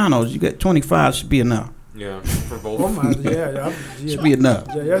McDonald's, you get 25 should be enough. Yeah, for both. Oh my, yeah, should be enough.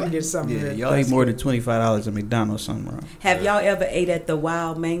 Yeah, y'all can get something. Yeah, y'all eat more than $25 at McDonald's somewhere. Have y'all ever ate at the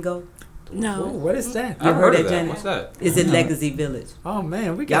Wild Mango? No. Oh, what is that? You heard of that? What's that? It's in Legacy Village. Oh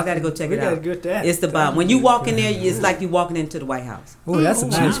man, y'all got to go check it out. We got to get that. It's the bomb. When you walk in there, it's like you walking into the White House. Oh, that's a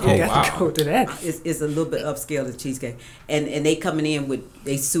nice. We got to go to that. It's a little bit upscale to cheesecake, and they coming in with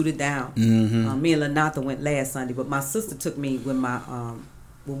they suited down. Mm-hmm. Me and Lanatha went last Sunday, but my sister took me when my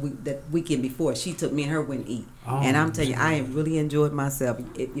that weekend before. She took me and her went eat, and I'm telling you, I really enjoyed myself.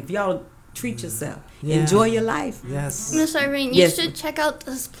 If y'all treat yourself, enjoy your life. Yes, Ms Irene, you should check out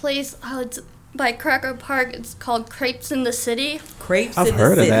this place. It's by Cracker Park. It's called Crepes in the City. Crepes I've in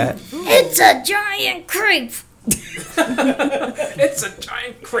heard the of City. that. It's a giant crepe. It's a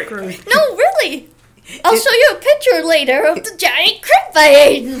giant crepe. No, really. I'll show you a picture later of the giant crepe I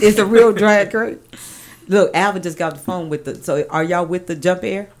ate. It's a real giant crepe. Look, Alvin just got the phone with the. So are y'all with the Jump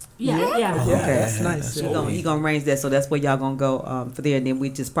Air? Yeah. Okay, that's nice. He gonna arrange that, so that's where y'all gonna go for there, and then we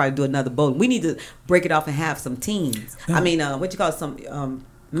just probably do another bowling. We need to break it off and have some teams. I mean, what you call it, some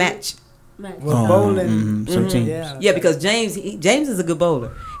match match. Well, bowling. Some teams. Yeah, because James is a good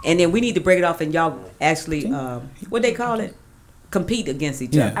bowler, and then we need to break it off and y'all actually what they call it, compete against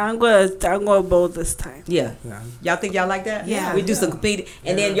each other. I'm gonna bowl this time. Yeah. Y'all think y'all like that? Yeah. We do some competing,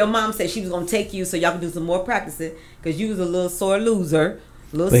 and then your mom said she was gonna take you so y'all can do some more practicing because you was a little sore loser.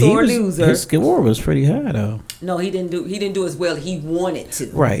 His score was pretty high though. No, he didn't do as well he wanted to.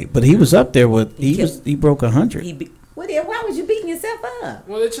 Right, but he was up there with he broke 100. Why was you beating yourself up?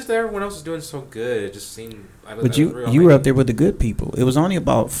 Well, it's just that everyone else was doing so good. It just seemed. But you were up there with the good people. It was only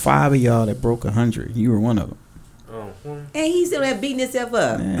about 5 of y'all that broke 100. You were one of them. Oh. Well. And he's still there beating himself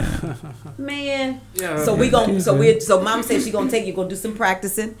up. Man. Yeah. So so mom said she gonna take you, gonna do some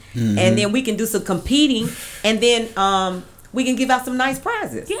practicing, and then we can do some competing, and then we can give out some nice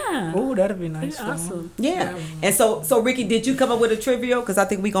prizes. Yeah. Oh, that'd be nice. Awesome. Yeah. And so Ricky, did you come up with a trivia? Because I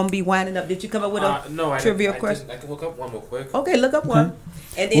think we're gonna be winding up. Did you come up with a trivia question? I can look up one real quick. Okay, look up one.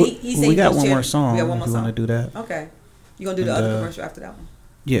 And then he said we got one more song. We got one more if you song. want to do that? Okay. You gonna do the other commercial after that one?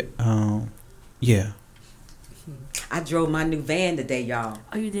 Yeah. Yeah. I drove my new van today, y'all.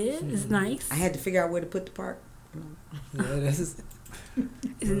 Oh, you did? It's nice. I had to figure out where to put the park. Yeah, that's.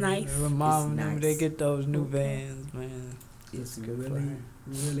 It's nice. My mom, It's nice. they get those new vans, man. It's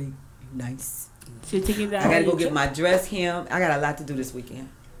really nice. So you're taking that. I gotta go get my dress hem. I got a lot to do this weekend.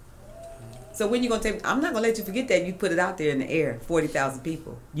 So when you gonna take? I'm not gonna let you forget that you put it out there in the air. 40,000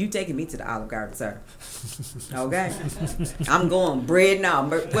 people. You taking me to the Olive Garden, sir? Okay. I'm going bread now.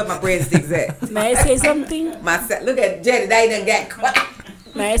 Where my breadsticks at? May I say something? Look at Jenny. They done got quiet.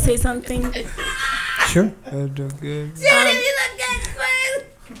 May I say something? Sure. That's good. Jenny, you done got quiet.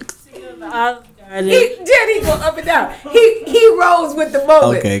 Olive Garden. Jenny go up and down. He rose with the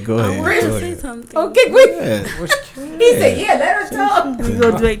moment. Okay, go ahead. I want to say something. Okay, he said, "Yeah, let her talk." We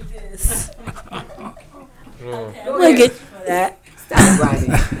go do like this. Go Look ahead. at that. Stop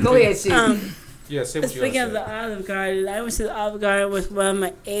writing. Go ahead, she. Yeah, say what you Speaking of want to the Olive Garden, I went to the Olive Garden with one of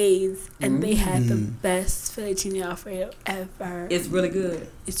my aides, and they had the best fettuccine alfredo ever. It's really good.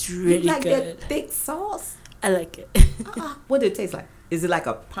 It's really you like good. that thick sauce? I like it. What did it taste like? Is it like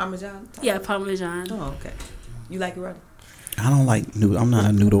a Parmesan type? Yeah, Parmesan. Oh, okay. You like it, Roddy? I don't like noodle. I'm not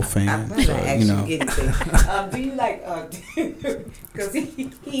a noodle fan. So, you know. Do you like? Because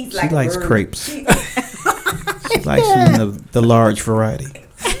he's like. She likes crepes. She likes them in the large variety.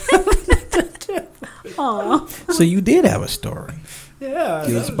 Aww. So you did have a story. Yeah.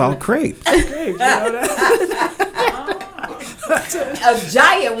 It was about crepes. Crepes, you know that? A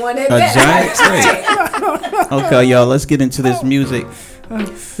giant one at A that. giant crepe. Okay, y'all, let's get into this music.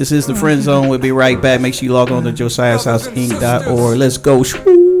 This is the Friend Zone. We'll be right back. Make sure you log on to josiahshouseinc.org. Let's go.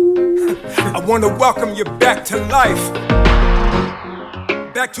 I want to welcome you back to life.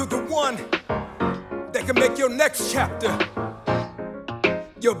 Back to the one that can make your next chapter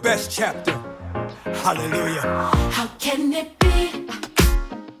your best chapter. Hallelujah. How can it be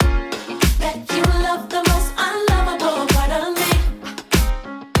that you love the most unlovable part of me?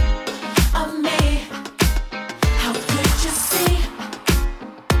 How could you see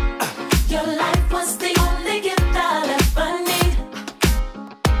your life was the only gift I'll ever need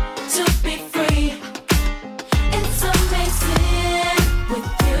to be free? It's amazing with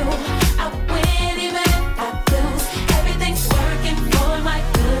you. I win even if I lose. Everything's working for my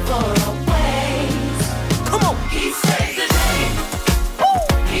good for always. Come on. He saves the day.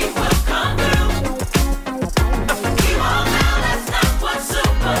 He will come through. He won't now. That's not what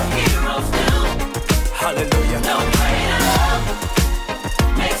superheroes do. Hallelujah. No greater love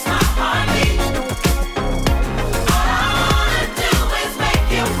makes my heart beat. All I wanna do is make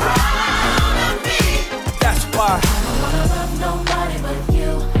you proud of me. That's why I don't wanna love nobody but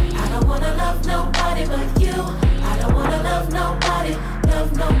you. I don't wanna love nobody but you. I don't wanna love nobody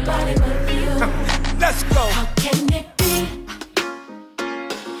but you. Let's go. How can it be?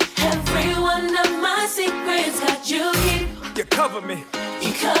 Every one of my secrets got you keep. You cover me.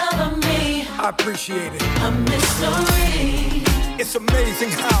 You cover me. I appreciate it. A mystery. It's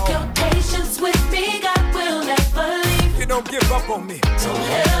amazing how Your patience with me, God will never leave. you don't give up on me. Don't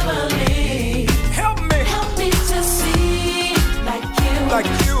ever leave. Help me. Help me to see like you. Like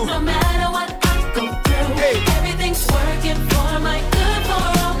you. No matter what I go through. Hey. Everything's working for my good for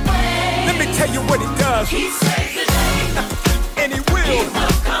always. Let me tell you what he does. He saves the day. And he will. He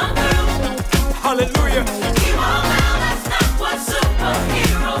will come through. Hallelujah. He won't now. That's not what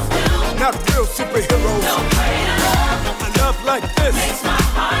superheroes do. Not real superheroes. No greater love A love like this. makes my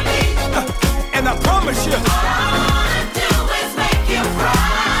heart beat. And I promise you, All I wanna do is make you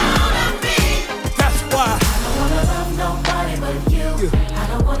proud of me. that's why. I don't wanna love nobody but you. I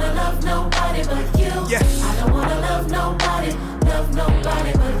don't wanna love nobody but you. Yes. I don't wanna love nobody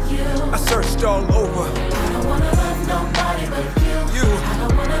but you. I serve changed all over. I don't wanna love nobody but you. I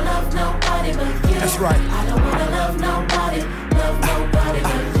don't wanna love nobody but you. That's right. I don't wanna love nobody but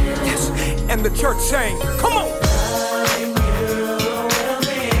you. Yes. And the church sang, come on. Loving you will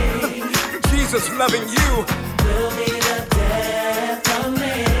be. Jesus loving you. Will be the death of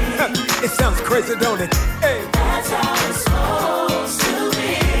me. It sounds crazy, don't it? Hey. That's how it's supposed to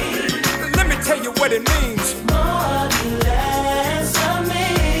be. Let me tell you what it means. More you less of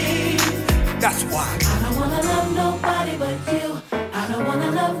me. That's why. I don't wanna love nobody but you. I don't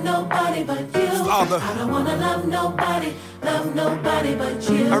wanna love nobody but you. Father. I don't wanna love nobody but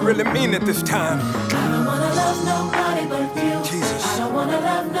you. I really mean it this time. I don't wanna love nobody but you. Jesus. I don't wanna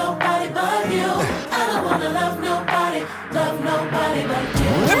love nobody but you. I don't wanna love nobody but you.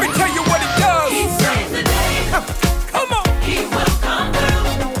 Let me tell you what he does. He saves the day. Come on. He will come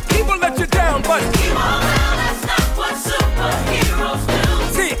through. He will let you down, but He won't now. That's not what superheroes do.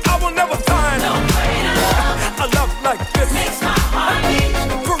 see, I will never find No greater love a love like this. makes my heart beat.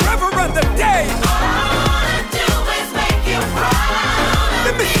 Forever and the day. All I wanna do is make you proud.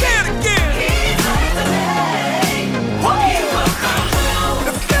 Let me say it again. He saves the day. He will come through.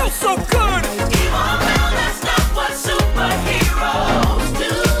 It feels so good. He won't now. That's not what superheroes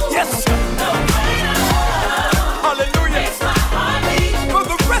do. Yes. No greater love Hallelujah. makes my heart beat. For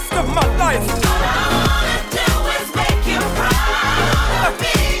the rest of my life. All I wanna do is make you proud of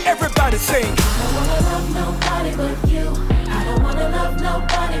me. Everybody sing. I don't wanna love nobody but you. I don't wanna love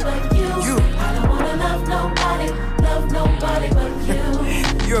nobody but you. I don't wanna love nobody but you.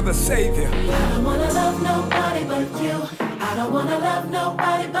 You're the savior. I don't wanna love nobody but you. I don't wanna love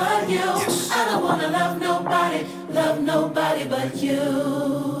nobody but you. I don't wanna love nobody but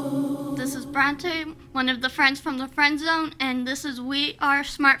you. This is Bronte, one of the friends from the Friend Zone, and this is We Are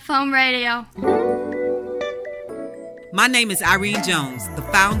Smartphone Radio. My name is Irene Jones, the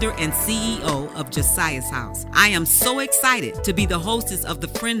founder and CEO of Josiah's House. I am so excited to be the hostess of the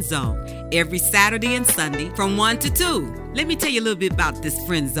Friend Zone every Saturday and Sunday from 1 to 2. Let me tell you a little bit about this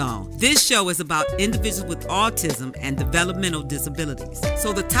Friend Zone. This show is about individuals with autism and developmental disabilities.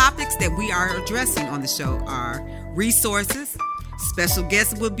 So the topics that we are addressing on the show are resources, special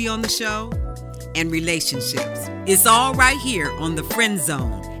guests will be on the show, and relationships. It's all right here on the Friend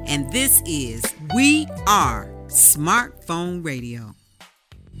Zone, and this is We Are Smartphone Radio.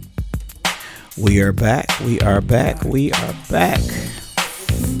 We are back. We are back. We are back.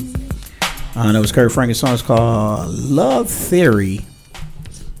 That was Kurt Franklin's song. It's called Love Theory.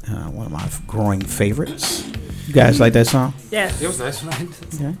 One of my growing favorites. You guys like that song? Yes. It was nice. Okay.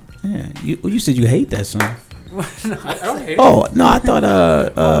 Yeah. You said you hate that song. I don't hate it. Oh, no, I thought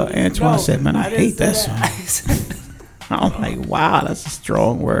Antoine said, man, I hate that song. I'm like, wow, that's a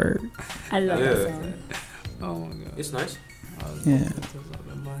strong word. I love that song. Oh my god. It's nice. Yeah.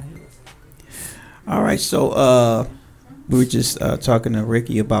 All right, so we were just talking to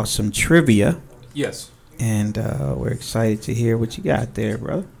Ricky about some trivia. Yes. And we're excited to hear what you got there,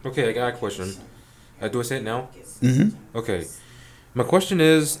 brother. Okay, I got a question. Do I say it now? Mm-hmm. Okay. My question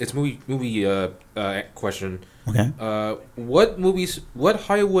is, it's movie question. Okay. What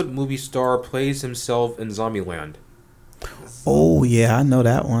Hollywood movie star plays himself in Zombieland? Oh yeah, I know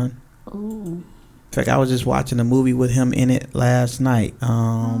that one. Oh. In fact, I was just watching a movie with him in it last night.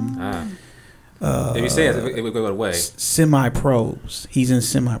 If you say it would go away. Semi-Pros. He's in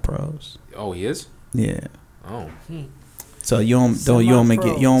Semi-Pros. Oh, he is? Yeah. Oh. So you want me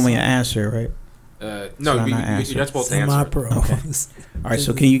to answer, right? No, So you're not supposed to answer. Okay. All right.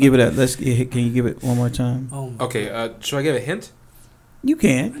 So can you give it can you give it one more time? Okay. Should I give a hint? You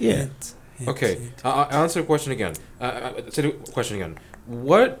can. Yeah. Okay. I'll answer the question again. Say the question again.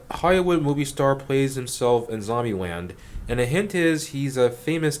 What Hollywood movie star plays himself in Zombieland? And the hint is he's a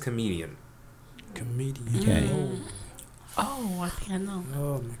famous comedian. Okay. Oh, I think I know.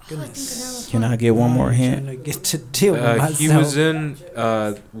 Oh my goodness. Can I get one more hint? Trying to get to deal with myself. He was in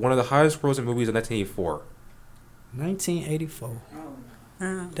one of the highest grossing movies in 1984. 1984.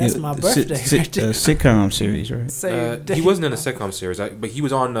 That's my birthday. Sitcom series, right? He wasn't in a sitcom series, but he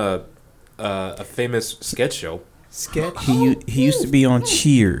was on a famous sketch show. Sketch? He used to be on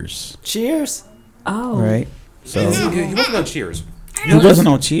Cheers. Cheers? Oh. Right? So He wasn't on Cheers. He wasn't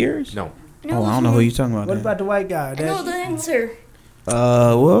on Cheers? No. Oh, I don't know who you're talking about. What then. about the white guy? I know the answer.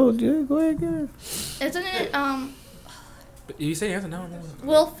 Well, yeah, go ahead, girl. Isn't it, You say answer? No.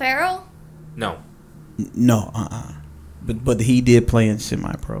 Will Ferrell? No. No, But he did play in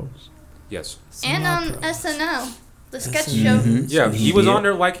Semi-Pros. Yes. And on SNL, the sketch show. Mm-hmm. Yeah, he was on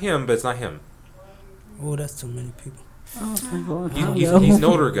there like him, but it's not him. Oh, that's too many people. He's an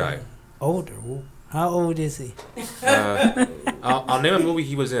older guy. Older? How old is he? I'll name a movie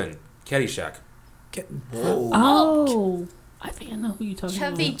he was in. Caddyshack. Oh, I think I know who you're talking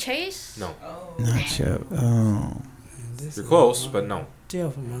Chevy about. Chase? No. Not sure. Oh. You're close, but no. Deal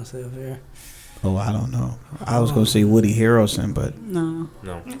for myself here. Oh, I don't know. I was gonna say Woody Harrelson, but No.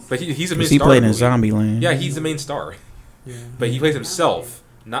 No. But he's the main 'cause he star. played of the in movie. Zombieland. Yeah, he's the main star. Yeah. But he plays himself.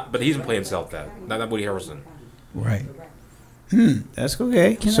 But he doesn't play himself that. Not Woody Harrelson. Right. That's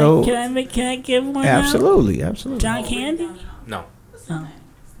okay. Can So can I give one? absolutely, Out? absolutely. John Candy. No. Oh.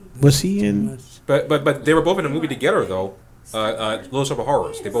 Was he in? But they were both in a movie together though. Little Shop of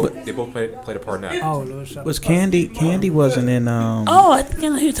Horrors. They both played a part in that. Oh, Little Shop. Was Candy? Candy wasn't in. Oh, I think I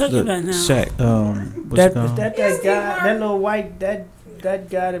know who you're talking about now. That guy, that little white, that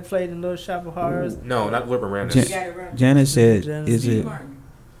guy that played in Little Shop of Horrors. No, not Wilbur Moranis. Janet said, "Is it?"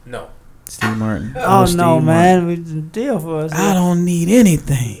 No. Steve Martin. Oh Steve no, Martin. man, we deal for us. I don't need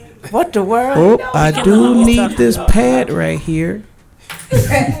anything. What the world? Oh, I do need this pad right here.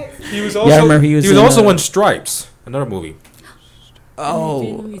 He was Y'all also remember he was in, also in Stripes, another movie.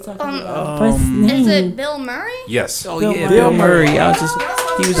 Oh. Is it Bill Murray? Yes. Oh yeah, Bill Murray. I was just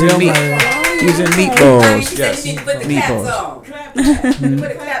he was in He was in Meatballs. Yes. Meatballs.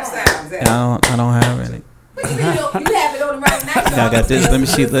 Put a clap sounds at. I don't have any. You have it on the right now. I got this. Let me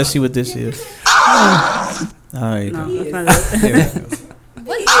see. Let's see what this is. All right. No, There that's not we it. go.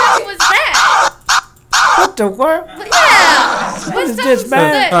 What movie was that? What the world? Yeah. What's this,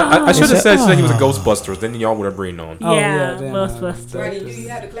 that? I should have said he was a Ghostbusters. Then y'all would have agreed on. Yeah, damn. Ghostbusters. Bernie, do you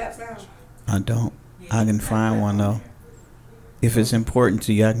have the clap sound? I don't. I can find one though. If it's important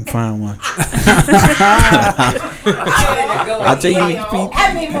to you, I can find one. I'll tell you.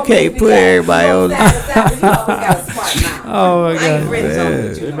 You can't put everybody on. Oh my God.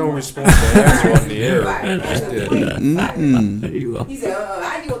 There's no response to answer on the air. He said,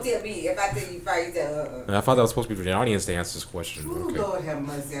 how you gonna tell me if I tell you first? And I thought that was supposed to be for the audience to answer this question. Oh, Okay. Lord have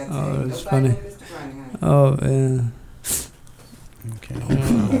mercy. I tell Oh, you. that's Nobody funny. knows Mr. Ronnie, huh? Oh man. Okay.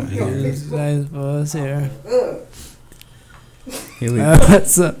 It's nice for us here. Here we go.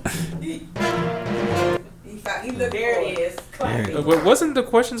 So, He look, there it is. Wasn't the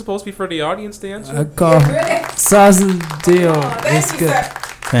question supposed to be for the audience to answer? I call sausage deal. It's good.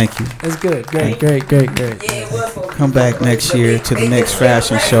 Thank you. It's good. Great. Come back next year to the next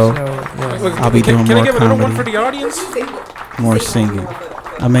fashion show. I'll be doing Can I more give another one for comedy, the audience? more singing.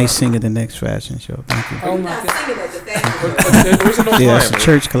 I may sing at the next fashion show. Thank you. Oh my God. There wasn't no Yeah, it's a time.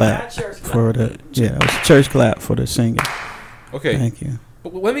 church clap for the. Yeah, it was a church clap for the singing. Okay. Thank you.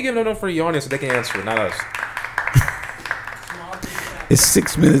 But let me give another one for the audience so they can answer, not us. It's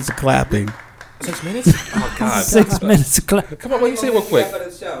 6 minutes of clapping. 6 minutes? Oh God. 6 minutes of clap. Come on, let me say it real quick.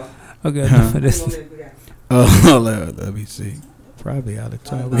 Okay, Huh? for this. Oh, let me see. Probably out of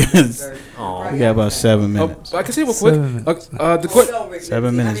time. We got about 7 minutes. I can say it real quick. 7 minutes. The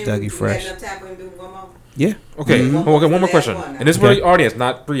 7 minutes, Dougie Fresh. Yeah. Okay. Mhm. Okay. One more question, and this is for the audience,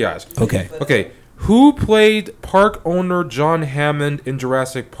 not for you guys. Okay. Okay. Who played park owner John Hammond in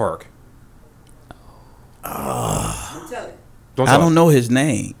Jurassic Park? I don't know his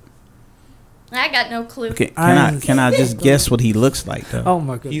name. I got no clue. Okay, can I just guess what he looks like though? Oh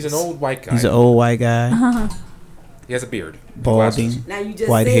my goodness. He's an old white guy. He's an old white guy, He has a beard. balding, Now you just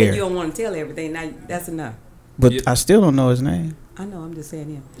white said hair. you don't want to tell everything. Now that's enough. But I still don't know his name. I know. I'm just saying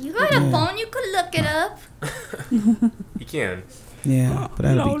him. You got a phone, you could look it up. He can. Yeah, but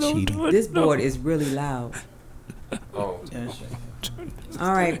that'll be cheating. This board is really loud. Oh.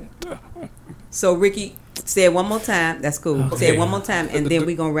 All right. So Ricky, say it one more time. That's cool. Say it one more time, and then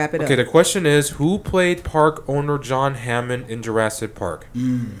we're gonna wrap it Okay. up. The question is, who played park owner John Hammond in Jurassic Park?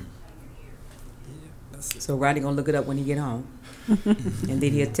 So Rodney gonna look it up when he get home, and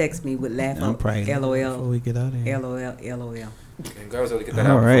then he'll text me with laugh. I'm probably before LOL. we get out of here. LOL. LOL. And guys, get that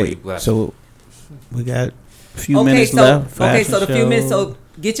All out before right. you left. So we got a few minutes left. Okay, so Fashion the few minutes. show. So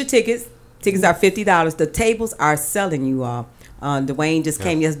get your tickets. Tickets are $50. The tables are selling, you all. Dwayne just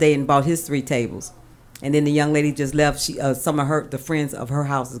came yesterday and bought his 3 tables, and then the young lady just left. She some of the friends of her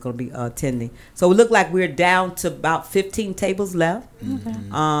house is going to be attending. So it looked like we're down to about 15 tables left.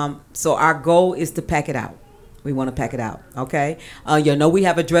 So our goal is to pack it out. We want to pack it out. Okay. We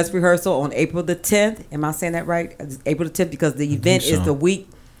have a dress rehearsal on April the 10th. Am I saying that right? It's April the 10th because the event is so. the week.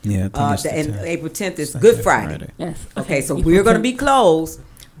 Yeah, I think it's the and 10th. April 10th is It's Good like Friday. Yes. Okay, so April we're going to 10th. be closed,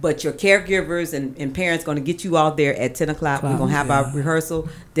 but your caregivers and parents going to get you all there at 10 o'clock. We're going to have our rehearsal.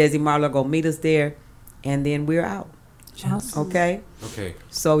 Desi Marlowe going to meet us there, and then we're out. Awesome. Okay? Okay.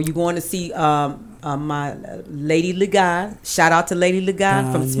 So you're going to see my Lady Ligon. Shout out to Lady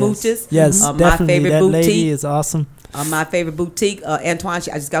Ligon from Yes. Smooches. Yes, my definitely. favorite That boutique. lady is awesome. My favorite boutique, Antoine. I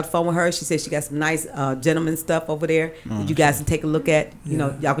just got the phone with her. She said she got some nice gentleman stuff over there that you guys can take a look at. You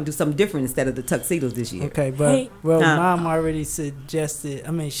know, y'all can do something different instead of the tuxedos this year. Okay, but Mom already suggested.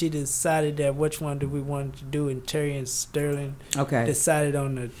 I mean, she decided that which one do we want to do, and Terry and Sterling decided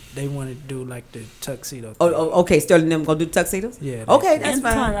on they wanted to do like the tuxedo. Oh, okay. Sterling and them gonna do tuxedos. Yeah. Okay, that's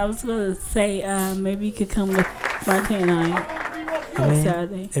fine. I was gonna say maybe you could come with Monte and I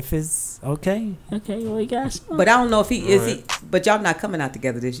Saturday. If it's okay. Okay, well, you guys. But I don't know if he is. He, but y'all not coming out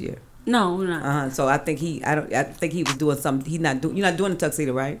together this year. No, we're not. So I think I think he was doing something. He's not doing. You're not doing the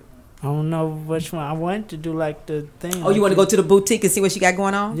tuxedo, right? I don't know which one. I wanted to do like the thing. Oh, you want to go to the boutique and see what she got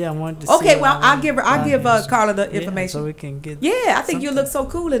going on? Yeah, I wanted to. See Okay, well, I'll give Carla the information. Yeah, so we can get. Yeah, I think you look so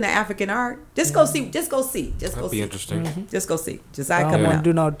cool in the African art. Just go see. Just go see. That'd be interesting. Mm-hmm. Just go see. I don't want to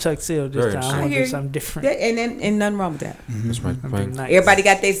do no tuxedo this time. I want to do something different. Yeah, and nothing wrong with that. That's right. Nice. Everybody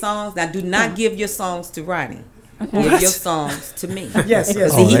got their songs. Now, do not give your songs to Ronnie. Give your songs to me. Yes.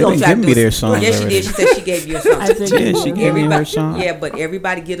 Oh, they didn't give me their songs. Yes, she already. did. She said she gave you a song. She gave me her song. Yeah, but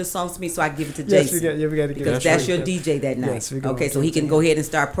everybody get a song to me, so I give it to Yes, Jason. we got to get because that's your DJ that night. Yes, okay, so he can go ahead and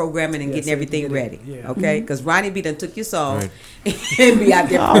start programming and getting everything ready. Yeah. Okay, because Ronnie B done took your song and be out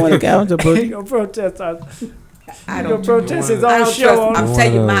there. I want to go to boogie. Go protest. I don't protest his own show. I'm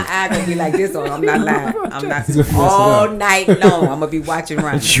telling you, my eye gonna be like this on. I'm not lying. I'm not all night long. I'm gonna be watching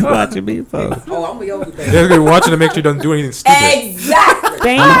Ronnie. You watching me, folks? Oh, I'm gonna be over there. They're gonna be watching to make sure you don't do anything stupid. Exactly.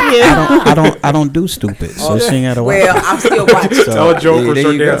 Thank you. I don't do stupid. So she ain't gotta watch. Well, I'm still watching. So, Tell a joke or there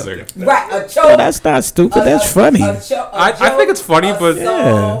start you go. dancing. Right, a joke. No, that's not stupid. That's funny. I think it's funny, but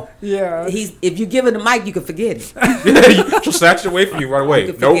yeah. If you give her the mic, you can forget it. she'll snatch it away from you right away.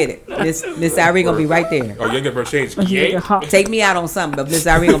 You can forget it. Miss Irene gonna be right there. Oh, you ain't gonna change. Take me out on something, but Miss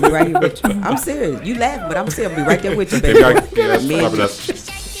Irene gonna be right here with you. I'm serious. You laughing, but I'm still gonna be right there with you, baby. Now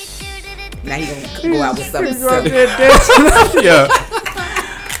he gonna go out with something silly. Yeah.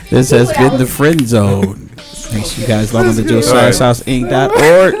 This has been the Friend Zone. Make sure you guys log on to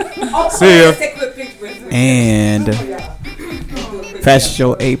JosiahShouseInc.org. See ya. And Fashion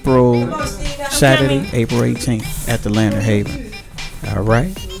Show Saturday, April 18th at the Lantern Haven. All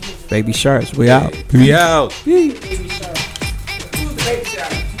right. Baby Sharks, we out. We out. Use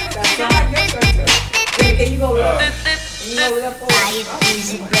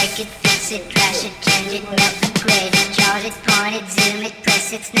it, break it, fix it, trash it, change it, melt it, grade it, chart it, point it, zoom it,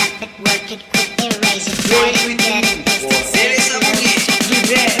 press it, snap it, work it, quick erase it, write it, get it, paste it, save it, load it,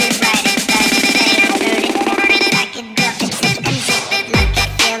 write it.